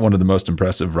 I thought, one of the most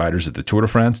impressive riders at the Tour de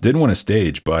France. Didn't win a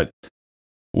stage, but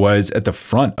was at the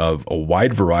front of a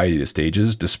wide variety of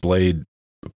stages, displayed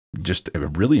just a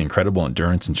really incredible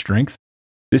endurance and strength.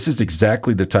 This is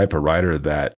exactly the type of rider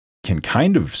that can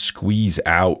kind of squeeze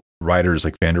out riders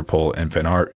like Van der Poel and Van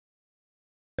Aert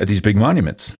at these big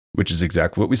monuments, which is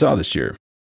exactly what we saw this year.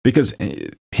 Because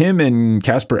him and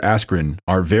Kasper Asgreen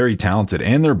are very talented,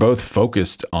 and they're both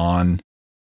focused on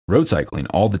road cycling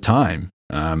all the time.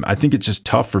 I think it's just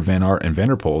tough for Van Aert and Van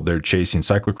der Poel. They're chasing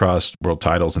cyclocross world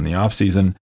titles in the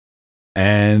offseason.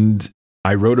 And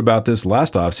I wrote about this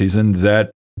last offseason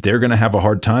that they're going to have a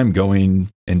hard time going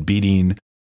and beating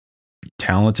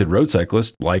talented road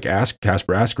cyclists like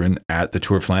Kasper Asgreen at the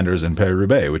Tour of Flanders and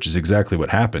Paris-Roubaix, which is exactly what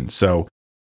happened. So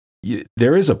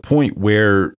there is a point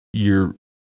where your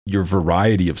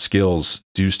variety of skills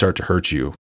do start to hurt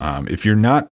you. If you're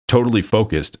not totally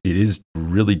focused, it is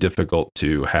really difficult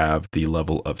to have the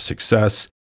level of success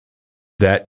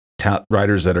that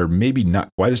riders that are maybe not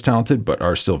quite as talented, but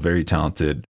are still very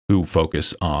talented who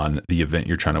focus on the event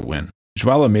you're trying to win.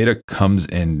 Joao Almeida comes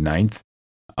in 9th.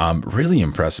 Really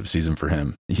impressive season for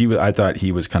him. I thought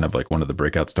he was kind of like one of the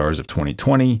breakout stars of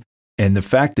 2020. And the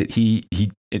fact that he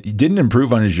didn't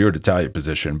improve on his Giro d'Italia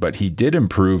position, but he did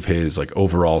improve his like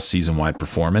overall season-wide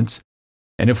performance.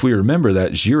 And if we remember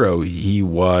that Giro, he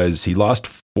lost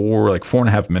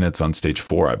 4.5 minutes on stage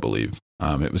 4, I believe.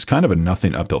 It was kind of a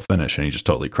nothing uphill finish, and he just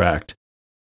totally cracked.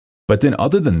 But then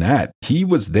other than that, he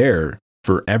was there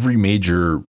for every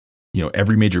major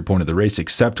point of the race,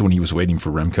 except when he was waiting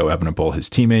for Remco Evenepoel, his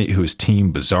teammate, whose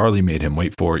team bizarrely made him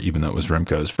wait for, even though it was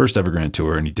Remco's first ever Grand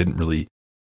Tour, and he didn't really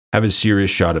have a serious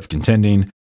shot of contending.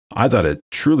 I thought a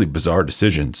truly bizarre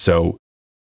decision. So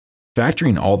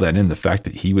factoring all that in, the fact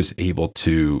that he was able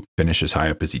to finish as high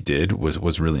up as he did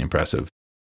was really impressive.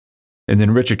 And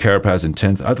then Richard Carapaz in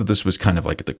 10th. I thought this was kind of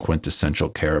like the quintessential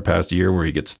Carapaz year where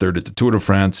he gets third at the Tour de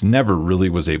France, never really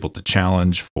was able to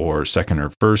challenge for second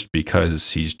or first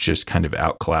because he's just kind of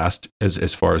outclassed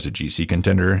as far as a GC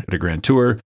contender at a Grand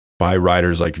Tour by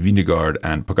riders like Vingegaard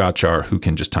and Pogacar, who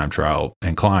can just time trial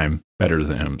and climb better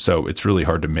than him. So it's really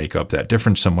hard to make up that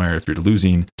difference somewhere if you're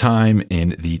losing time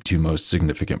in the two most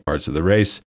significant parts of the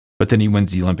race. But then he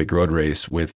wins the Olympic road race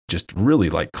with just really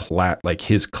like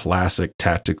his classic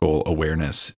tactical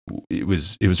awareness. It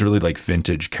was really like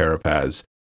vintage Carapaz.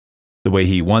 the way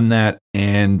he won that.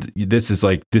 And this is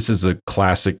a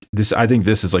classic. I think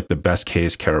this is like the best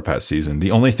case Carapaz season.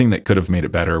 The only thing that could have made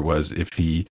it better was if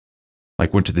he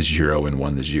like went to the Giro and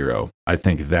won the Giro. I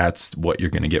think that's what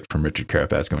you're going to get from Richard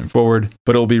Carapaz going forward.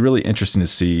 But it'll be really interesting to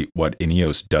see what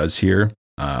Ineos does here.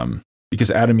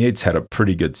 Because Adam Yates had a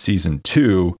pretty good season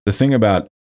too. The thing about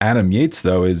Adam Yates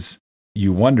though is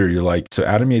you wonder, you're like, so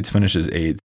Adam Yates finishes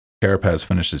 8th, Carapaz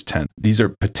finishes 10th. These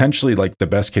are potentially like the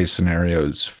best case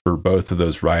scenarios for both of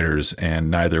those riders,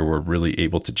 and neither were really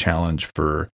able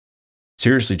to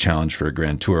seriously challenge for a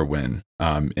Grand Tour win.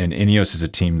 And Ineos is a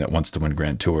team that wants to win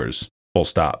Grand Tours, full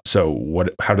stop. So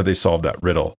how do they solve that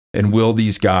riddle? And will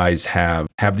these guys have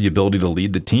the ability to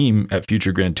lead the team at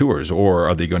future Grand Tours? Or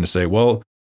are they going to say, well,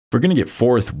 if we're going to get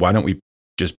 4th, why don't we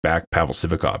just back Pavel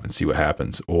Sivakov and see what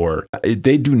happens? Or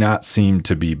they do not seem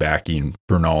to be backing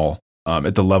Bernal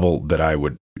at the level that I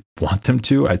would want them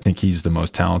to. I think he's the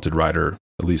most talented rider,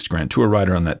 at least Grand Tour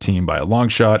rider on that team by a long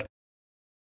shot.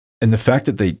 And the fact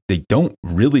that they don't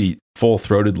really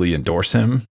full-throatedly endorse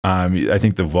him, I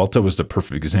think the Vuelta was the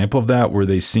perfect example of that, where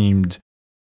they seemed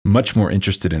much more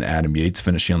interested in Adam Yates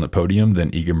finishing on the podium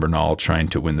than Egan Bernal trying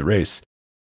to win the race.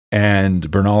 And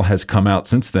Bernal has come out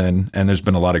since then, and there's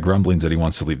been a lot of grumblings that he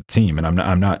wants to leave the team. And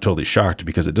I'm not totally shocked,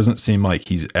 because it doesn't seem like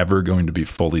he's ever going to be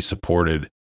fully supported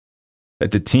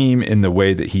at the team in the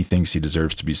way that he thinks he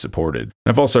deserves to be supported.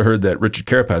 I've also heard that Richard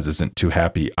Carapaz isn't too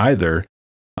happy either,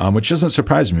 which doesn't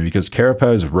surprise me, because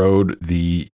Carapaz rode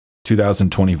the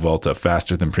 2020 Vuelta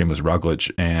faster than Primož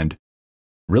Roglič and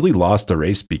really lost the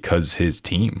race because his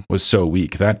team was so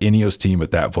weak. That Ineos team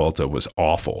at that Vuelta was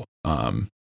awful.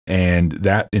 And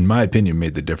that, in my opinion,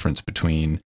 made the difference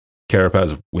between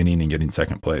Carapaz winning and getting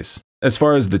second place. As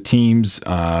far as the teams,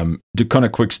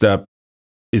 Deceuninck Quick-Step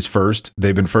is first.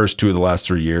 They've been first 2 of the last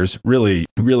 3 years. Really,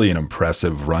 really an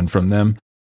impressive run from them.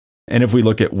 And if we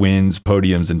look at wins,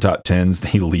 podiums, and top 10s,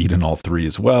 they lead in all 3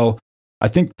 as well. I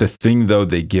think the thing, though,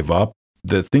 they give up,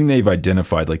 the thing they've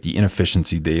identified, like the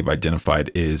inefficiency they've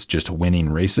identified, is just winning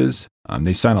races.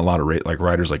 They sign a lot of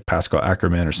riders like Pascal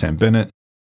Ackermann or Sam Bennett,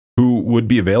 who would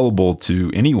be available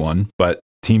to anyone, but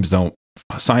teams don't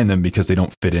sign them because they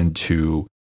don't fit into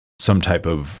some type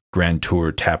of Grand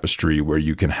Tour tapestry where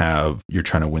you're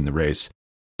trying to win the race.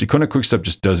 Deceuninck Quick-Step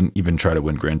just doesn't even try to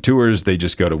win Grand Tours. They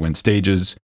just go to win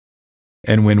stages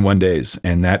and win one days.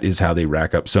 And that is how they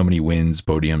rack up so many wins,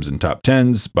 podiums, and top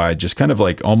 10s, by just kind of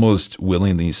like almost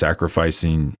willingly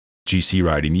sacrificing GC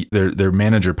riding. Their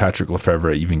manager, Patrick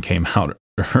Lefevere, even came out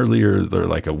earlier,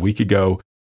 like a week ago.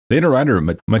 They had a rider,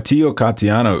 Matteo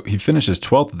Cattiano. He finishes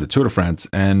 12th at the Tour de France,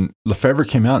 and Lefevere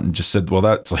came out and just said, well,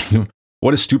 that's like,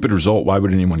 what a stupid result. Why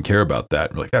would anyone care about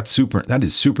that? We're like, that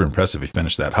is super impressive. He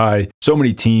finished that high. So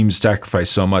many teams sacrifice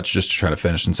so much just to try to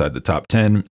finish inside the top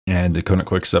 10. And Deceuninck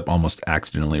Quick-Step almost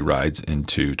accidentally rides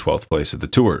into 12th place at the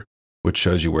Tour, which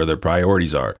shows you where their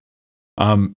priorities are.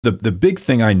 The big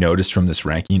thing I noticed from this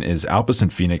ranking is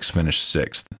Alpecin Phoenix finished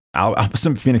 6th.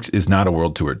 Alpecin Phoenix is not a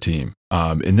World Tour team.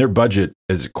 And their budget,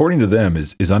 according to them,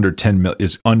 is under 10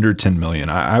 million.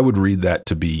 I would read that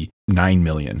to be 9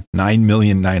 million,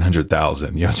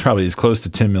 9,900,000. It's probably as close to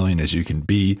 10 million as you can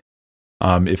be,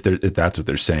 if that's what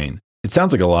they're saying. It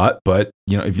sounds like a lot, but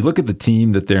if you look at the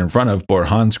team that they're in front of, Bora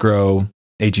Hansgrohe,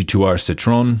 AG2R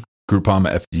Citroën,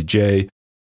 Groupama FDJ,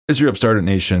 Israel Stardust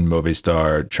Nation,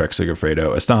 Movistar, Trek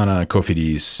Segafredo, Astana,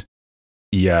 Cofidis,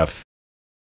 EF.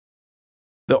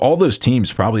 All those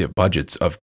teams probably have budgets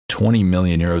of 20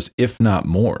 million euros, if not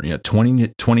more. 20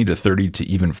 to 30 to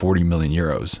even 40 million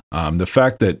euros. The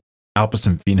fact that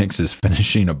Alpecin Phoenix is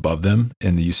finishing above them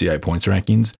in the UCI points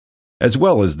rankings, as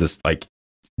well as this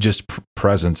just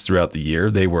presence throughout the year,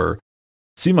 they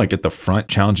seemed like at the front,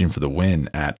 challenging for the win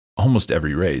at almost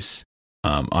every race.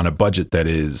 On a budget that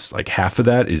is like half of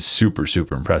that is super,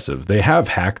 super impressive. They have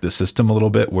hacked the system a little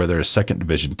bit where they're a second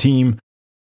division team.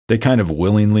 They kind of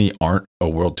willingly aren't a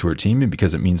World Tour team, and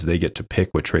because it means they get to pick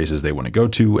which races they want to go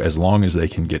to as long as they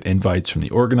can get invites from the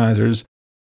organizers.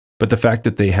 But the fact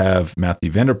that they have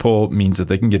Mathieu van der Poel means that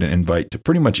they can get an invite to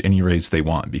pretty much any race they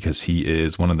want, because he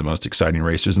is one of the most exciting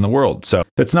racers in the world. So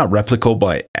that's not replicable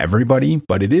by everybody,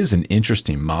 but it is an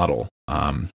interesting model.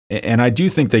 And I do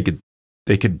think they could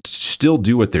still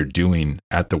do what they're doing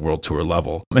at the World Tour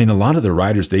level. I mean, a lot of the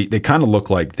riders, they kind of look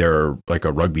like they're like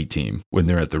a rugby team when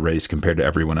they're at the race compared to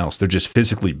everyone else. They're just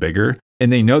physically bigger,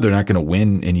 and they know they're not going to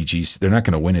win any GC. They're not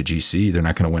going to win a GC. They're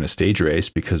not going to win a stage race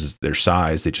because their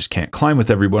size. They just can't climb with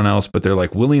everyone else, but they're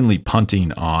like willingly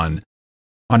punting on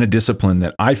a discipline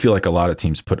that I feel like a lot of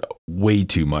teams put way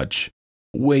too much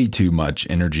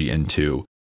energy into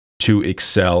to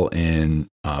excel in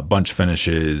bunch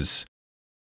finishes,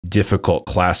 difficult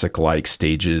classic-like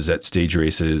stages at stage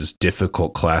races,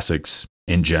 difficult classics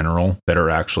in general that are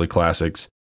actually classics.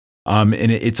 And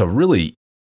it's a really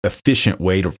efficient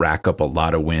way to rack up a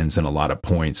lot of wins and a lot of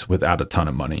points without a ton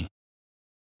of money.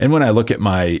 And when I look at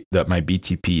my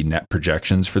BTP net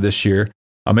projections for this year,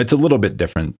 it's a little bit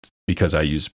different because I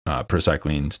use Pro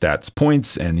Cycling Stats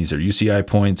points, and these are UCI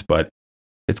points, but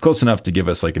it's close enough to give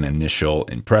us like an initial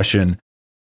impression.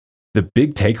 The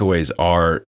big takeaways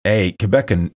are,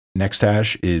 Quebec and Next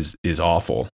Hash is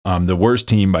awful. The worst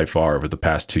team by far over the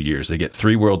past 2 years. They get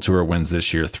 3 World Tour wins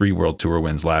this year, 3 World Tour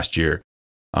wins last year.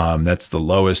 That's the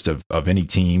lowest of any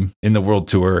team in the World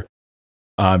Tour.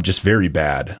 Just very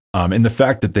bad. And the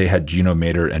fact that they had Gino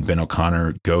Mater and Ben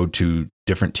O'Connor go to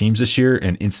different teams this year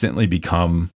and instantly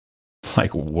become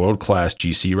like world-class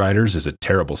GC riders is a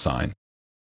terrible sign.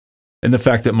 And the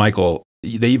fact that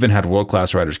they even had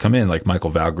world-class riders come in like Michael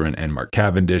Valgren and Mark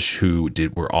Cavendish who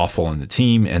were awful in the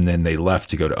team, and then they left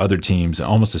to go to other teams. And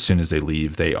almost as soon as they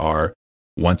leave, they are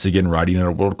once again riding at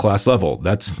a world-class level.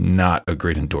 That's not a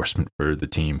great endorsement for the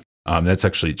team. That's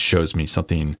actually shows me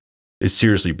something is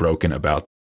seriously broken about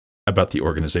the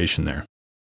organization there.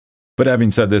 But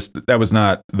having said this,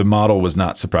 the model was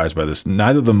not surprised by this.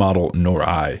 Neither the model nor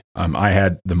I.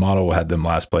 The model had them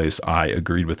last place. I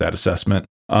agreed with that assessment.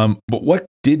 But what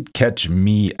did catch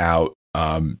me out,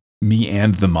 me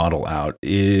and the model out,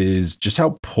 is just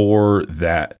how poor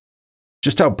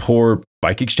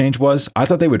Bike Exchange was. I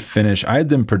thought they would finish. I had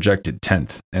them projected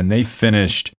 10th, and they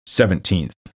finished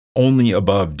 17th. Only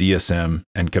above DSM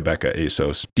and Quebeca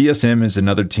ASOS. DSM is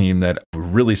another team that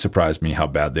really surprised me how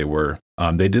bad they were.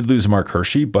 They did lose Mark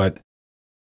Hershey, but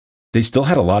they still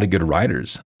had a lot of good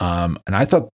riders. And I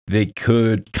thought they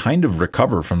could kind of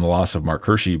recover from the loss of Mark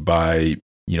Hershey by,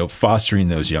 fostering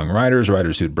those young riders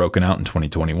who had broken out in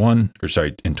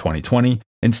 2020.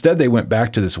 Instead, they went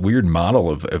back to this weird model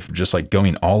of just like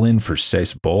going all in for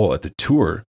Cees Bol at the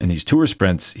Tour. And these Tour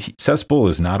sprints, Cees Bol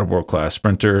is not a world-class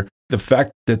sprinter. The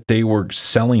fact that they were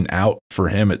selling out for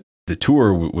him at the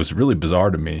Tour was really bizarre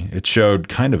to me. It showed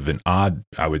kind of an odd,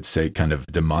 I would say, kind of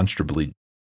demonstrably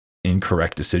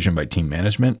incorrect decision by team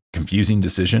management, confusing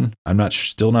decision. I'm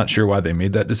still not sure why they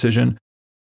made that decision.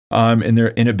 And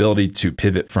their inability to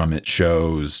pivot from it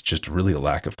shows just really a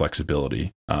lack of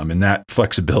flexibility. And that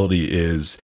flexibility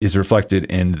is reflected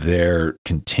in their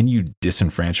continued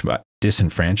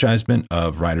disenfranchisement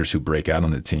of riders who break out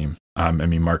on the team.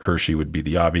 Mark Hershey would be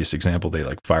the obvious example. They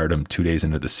fired him 2 days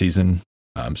into the season,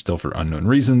 still for unknown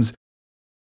reasons.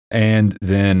 And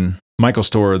then Michael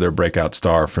Storer, their breakout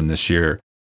star from this year,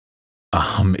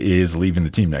 is leaving the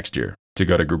team next year to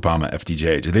go to Groupama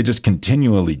FDJ. They just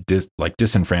continually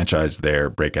disenfranchise their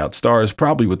breakout stars,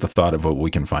 probably with the thought of, we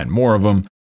can find more of them.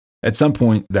 At some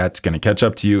point, that's going to catch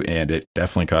up to you, and it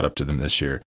definitely caught up to them this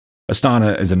year.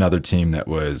 Astana is another team that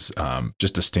was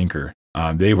just a stinker.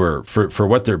 They were for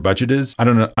what their budget is. I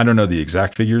don't know the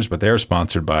exact figures, but they are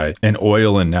sponsored by an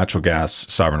oil and natural gas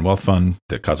sovereign wealth fund,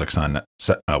 the Kazakhstan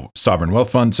sovereign wealth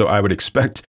fund. So I would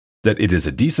expect that it is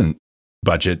a decent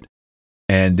budget,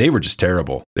 and they were just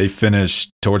terrible. They finished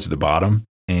towards the bottom,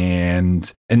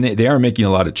 and they are making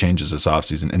a lot of changes this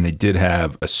offseason, and they did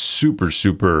have a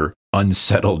super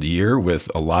unsettled year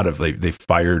with a lot of they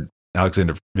fired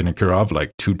Alexander Vinokurov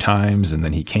 2 times, and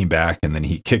then he came back, and then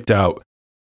he kicked out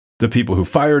the people who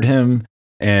fired him.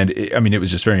 And it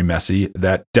was just very messy.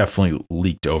 That definitely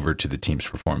leaked over to the team's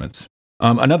performance.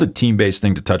 Another team-based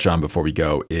thing to touch on before we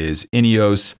go is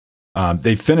Ineos.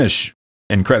 They finish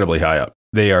incredibly high up.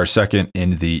 They are second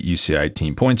in the UCI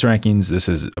team points rankings. This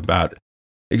is about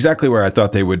exactly where I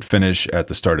thought they would finish at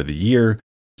the start of the year.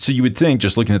 So you would think,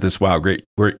 just looking at this, wow,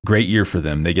 great year for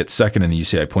them. They get second in the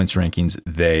UCI points rankings.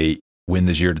 They win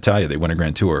the Giro d'Italia. They win a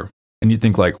Grand Tour. And you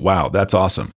think wow, that's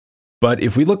awesome. But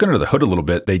if we look under the hood a little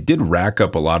bit, they did rack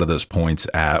up a lot of those points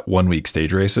at 1 week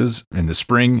stage races in the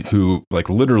spring, who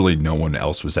literally no one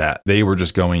else was at. They were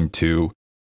just going to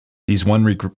these one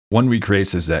week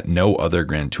races that no other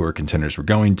Grand Tour contenders were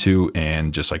going to,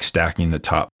 and just stacking the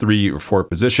top 3 or 4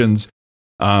 positions.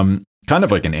 Kind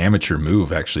of like an amateur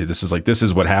move, actually. This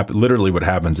is what happened. Literally, what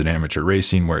happens in amateur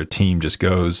racing, where a team just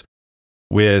goes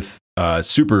with a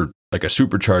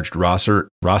supercharged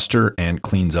roster and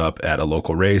cleans up at a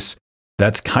local race.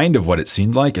 That's kind of what it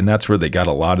seemed like, and that's where they got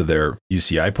a lot of their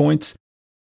UCI points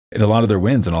and a lot of their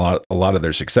wins and a lot of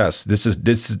their success.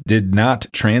 This did not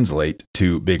translate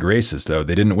to big races, though.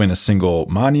 They didn't win a single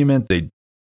monument.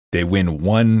 They win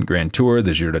 1 Grand Tour,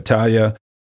 the Giro d'Italia.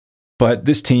 But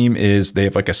this team they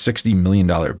have a $60 million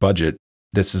budget.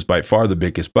 This is by far the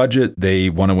biggest budget. They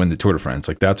want to win the Tour de France.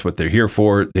 That's what they're here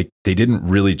for. They didn't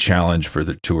really challenge for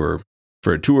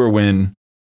a tour win.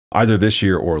 either this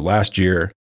year or last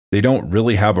year. They don't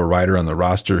really have a rider on the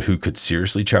roster who could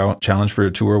seriously challenge for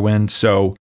a Tour win.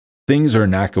 So things are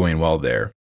not going well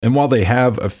there. And while they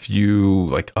have a few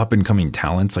like up and coming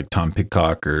talents like Tom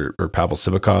Pidcock or Pavel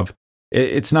Sivakov,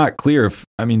 it's not clear if,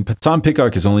 Tom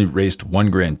Pidcock has only raced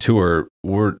one Grand Tour.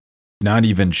 We're not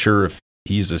even sure if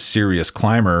he's a serious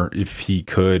climber, if he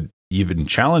could even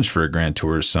challenge for a Grand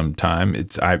Tour sometime.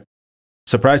 I'm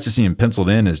surprised to see him penciled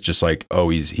in as just like, oh,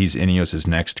 he's Ineos's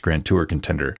next Grand Tour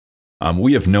contender.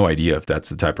 We have no idea if that's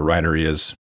the type of rider he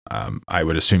is. I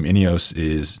would assume Ineos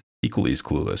is equally as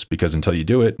clueless, because until you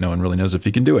do it, no one really knows if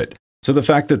he can do it. So the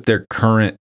fact that their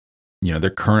current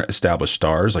established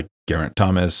stars like Geraint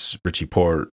Thomas, Richie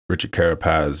Porte, Richard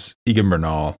Carapaz, Egan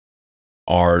Bernal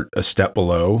are a step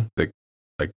below like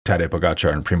Tadej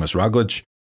Pogačar and Primož Roglič.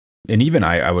 And even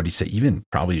I would say even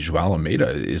probably Joao Almeida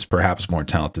is perhaps more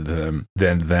talented than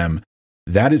them.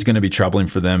 That is going to be troubling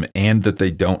for them, and that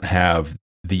they don't have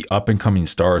the up and coming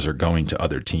stars are going to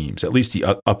other teams, at least the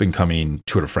up and coming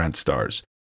Tour de France stars.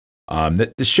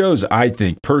 That this shows, I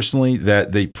think personally,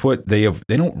 that they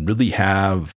don't really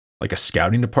have like a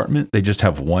scouting department. They just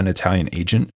have one Italian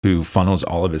agent who funnels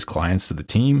all of his clients to the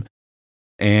team.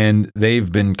 And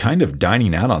they've been kind of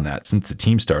dining out on that since the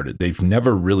team started. They've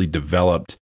never really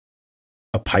developed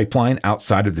a pipeline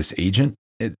outside of this agent.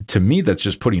 To me, that's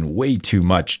just putting way too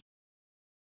much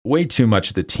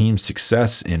of the team's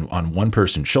success on one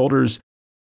person's shoulders.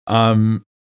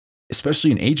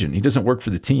 Especially an agent. He doesn't work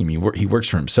for the team. He works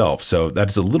for himself. So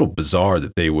that's a little bizarre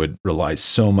that they would rely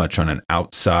so much on an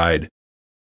outside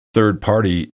third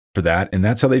party for that. And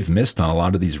that's how they've missed on a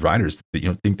lot of these riders.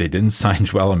 Think they didn't sign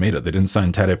Joao Almeida. They didn't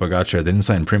sign Tadej Pogačar. They didn't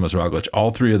sign Primož Roglič.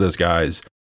 All three of those guys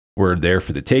were there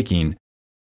for the taking.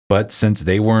 But since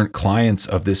they weren't clients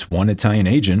of this one Italian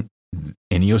agent,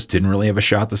 Ineos didn't really have a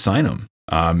shot to sign them.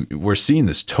 We're seeing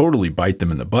this totally bite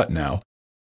them in the butt now.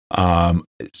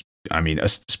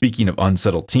 Speaking of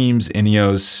unsettled teams,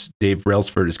 Ineos, Dave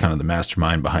Brailsford is kind of the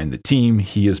mastermind behind the team.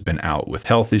 He has been out with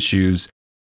health issues.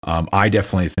 I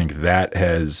definitely think that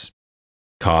has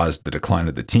caused the decline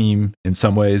of the team in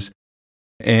some ways.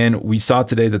 And we saw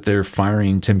today that they're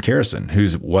firing Tim Kerrison, who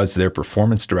was their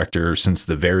performance director since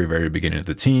the very, very beginning of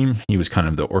the team. He was kind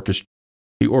of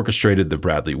he orchestrated the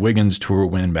Bradley Wiggins Tour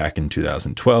win back in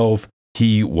 2012.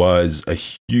 He was a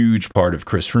huge part of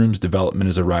Chris Froome's development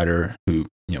as a rider, who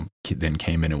then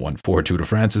came in and won 4 Tour de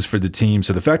France's for the team.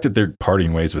 So the fact that they're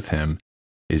parting ways with him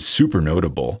is super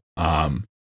notable. I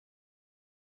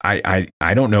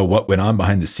don't know what went on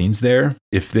behind the scenes there.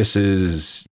 If this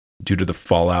is due to the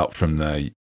fallout from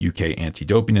the UK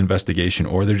anti-doping investigation,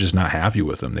 or they're just not happy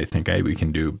with him. They think, hey, we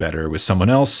can do better with someone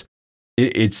else.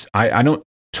 I don't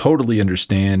totally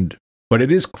understand, but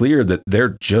it is clear that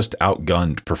they're just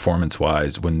outgunned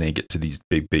performance-wise when they get to these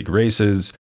big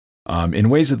races in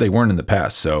ways that they weren't in the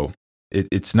past. So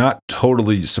it's not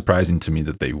totally surprising to me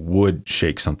that they would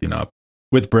shake something up.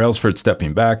 With Brailsford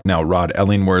stepping back, now Rod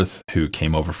Ellingworth, who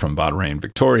came over from Bahrain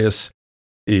victorious,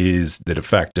 is the de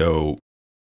facto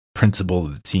principal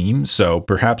of the team. So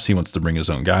perhaps he wants to bring his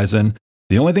own guys in.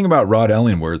 The only thing about Rod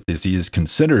Ellingworth is he is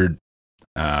considered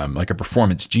like a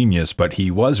performance genius, but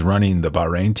he was running the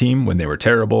Bahrain team when they were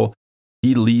terrible.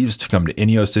 He leaves to come to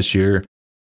Ineos this year,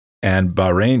 and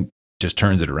Bahrain just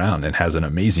turns it around and has an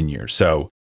amazing year. So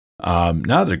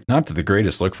not the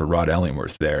greatest look for Rod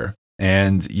Ellingworth there.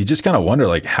 And you just kind of wonder,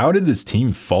 like, how did this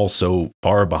team fall so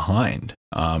far behind?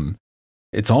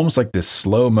 It's almost like this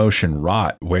slow motion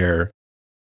rot where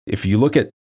if you look at,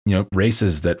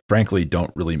 races that frankly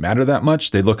don't really matter that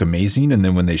much, they look amazing. And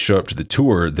then when they show up to the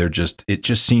Tour, it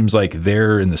just seems like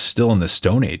they're still in the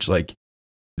Stone Age. Like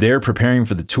they're preparing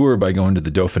for the Tour by going to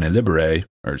the Dauphiné Libéré,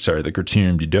 the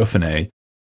Criterium du Dauphiné,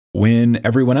 when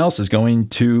everyone else is going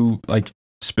to like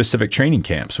specific training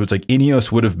camps. So it's like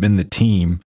Ineos would have been the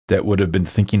team that would have been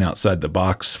thinking outside the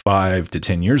box 5 to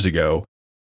 10 years ago.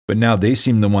 But now they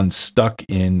seem the ones stuck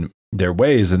in their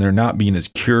ways, and they're not being as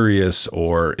curious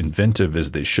or inventive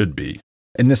as they should be.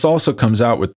 And this also comes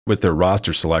out with their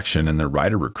roster selection and their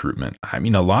rider recruitment. I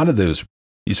mean, a lot of these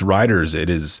riders, it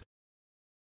is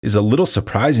a little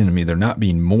surprising to me they're not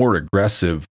being more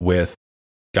aggressive with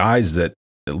guys that,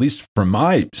 at least from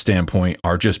my standpoint,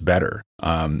 are just better.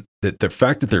 That the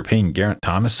fact that they're paying Geraint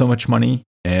Thomas so much money,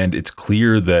 and it's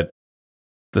clear that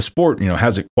the sport,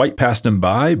 hasn't quite passed him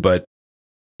by, but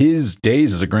his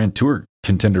days as a Grand Tour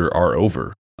contender are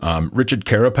over. Richard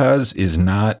Carapaz is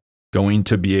not going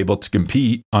to be able to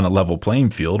compete on a level playing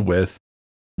field with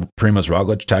Primož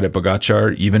Roglič, Tadej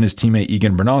Pogačar, even his teammate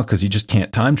Egan Bernal, because he just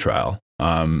can't time trial.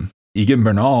 Egan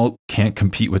Bernal can't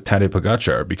compete with Tadej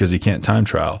Pogačar because he can't time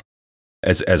trial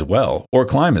as well or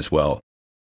climb as well.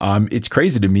 It's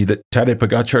crazy to me that Tadej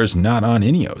Pogacar is not on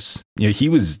Ineos.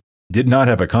 He did not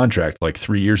have a contract like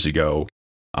 3 years ago.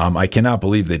 I cannot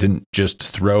believe they didn't just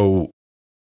throw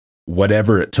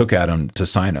whatever it took at him to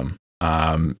sign him.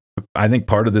 I think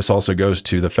part of this also goes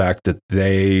to the fact that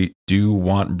they do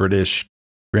want British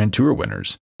Grand Tour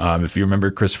winners. If you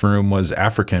remember, Chris Froome was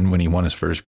African when he won his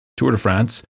first Tour de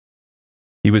France.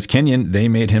 He was Kenyan. They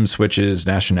made him switch his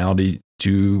nationality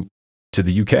to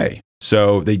the UK.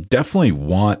 So they definitely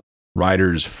want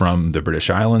riders from the British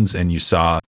Islands. And you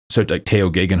saw, so like Theo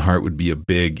Gegenhardt would be a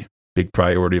big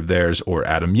priority of theirs, or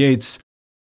Adam Yates.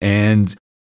 And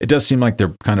it does seem like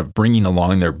they're kind of bringing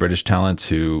along their British talents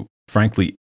who,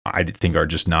 frankly, I think are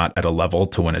just not at a level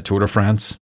to win a Tour de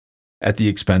France, at the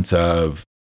expense of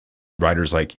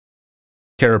riders like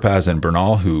Carapaz and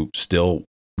Bernal, who still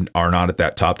are not at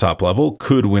that top level,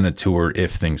 could win a Tour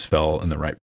if things fell in the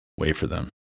right way for them.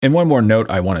 And one more note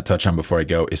I want to touch on before I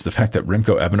go is the fact that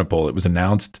Remco Evenepoel, it was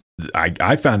announced,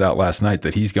 I found out last night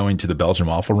that he's going to the Belgium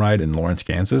Waffle Ride in Lawrence,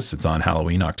 Kansas. It's on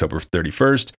Halloween, October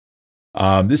 31st.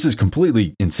 This is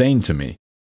completely insane to me.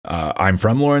 I'm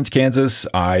from Lawrence, Kansas.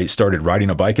 I started riding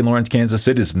a bike in Lawrence, Kansas.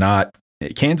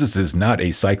 Kansas is not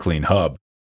a cycling hub.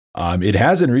 It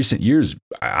has in recent years.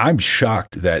 I'm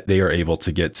shocked that they are able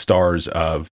to get stars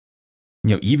of,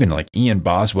 even like Ian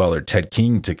Boswell or Ted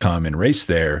King to come and race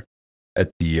there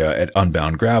at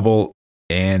Unbound Gravel.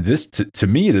 And this, to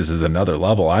me, this is another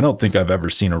level. I don't think I've ever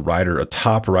seen a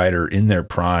top rider in their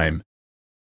prime,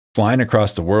 flying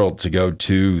across the world to go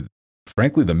to,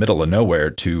 frankly, the middle of nowhere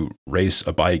to race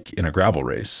a bike in a gravel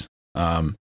race.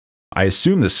 I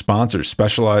assume the sponsor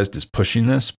Specialized is pushing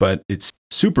this, but it's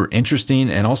super interesting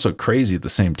and also crazy at the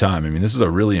same time. I mean, this is a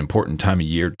really important time of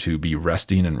year to be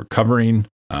resting and recovering.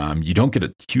 You don't get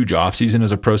a huge off season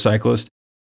as a pro cyclist.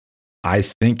 I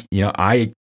think,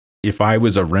 if I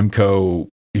was a Remco,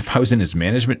 if I was in his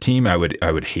management team, I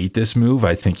would hate this move.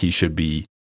 I think he should be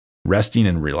resting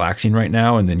and relaxing right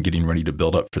now and then getting ready to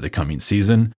build up for the coming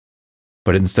season.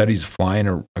 But instead, he's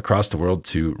flying across the world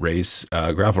to race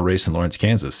a gravel race in Lawrence,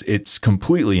 Kansas. It's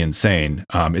completely insane.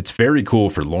 It's very cool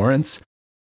for Lawrence.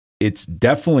 It's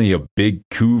definitely a big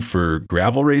coup for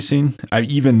gravel racing.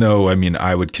 Even though,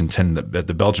 I would contend that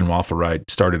the Belgian Waffle Ride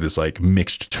started as like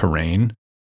mixed terrain.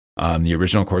 The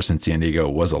original course in San Diego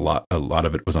was a lot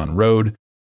of it was on road.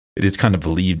 It is kind of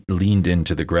leaned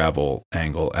into the gravel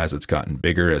angle as it's gotten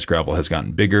bigger, as gravel has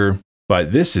gotten bigger.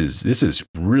 But this is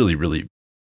really, really,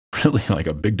 really like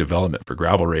a big development for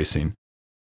gravel racing.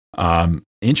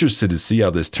 Interested to see how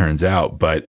this turns out,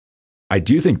 but I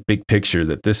do think big picture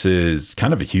that this is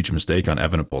kind of a huge mistake on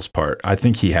Evenepoel's part. I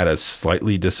think he had a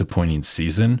slightly disappointing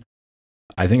season.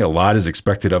 I think a lot is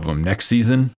expected of him next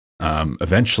season.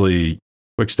 Eventually,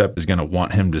 Quick-Step is going to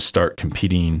want him to start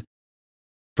competing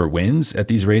for wins at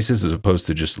these races as opposed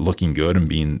to just looking good and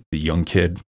being the young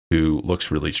kid who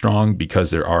looks really strong,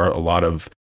 because there are a lot of,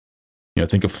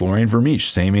 think of Florian Vermeersch,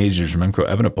 same age as Remco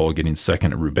Evenepoel, getting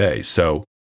second at Roubaix. So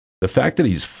the fact that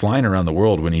he's flying around the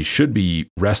world when he should be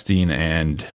resting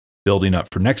and building up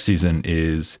for next season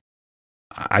is,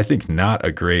 I think, not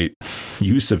a great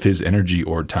use of his energy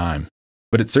or time.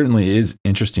 But it certainly is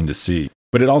interesting to see.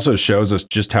 But it also shows us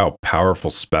just how powerful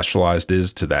Specialized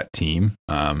is to that team.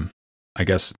 I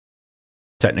guess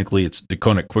technically it's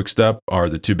Deceuninck Quick-Step are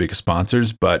the two biggest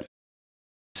sponsors, but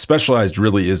Specialized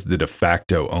really is the de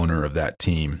facto owner of that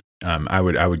team. I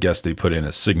would guess they put in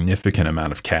a significant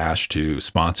amount of cash to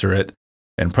sponsor it,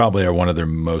 and probably are one of their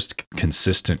most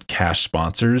consistent cash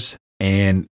sponsors.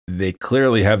 And they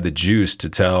clearly have the juice to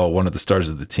tell one of the stars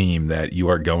of the team that you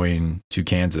are going to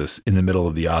Kansas in the middle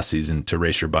of the off season to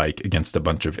race your bike against a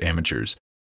bunch of amateurs.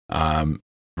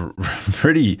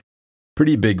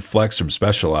 Pretty big flex from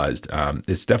Specialized.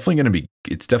 It's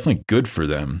definitely good for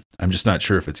them. I'm just not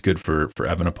sure if it's good for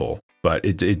Evenepoel, but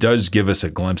it does give us a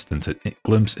glimpse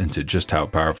into just how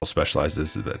powerful Specialized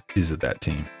is at that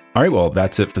team. All right, well,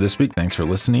 that's it for this week. Thanks for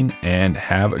listening and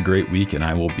have a great week. And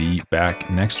I will be back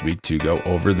next week to go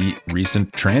over the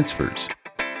recent transfers.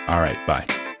 All right, bye.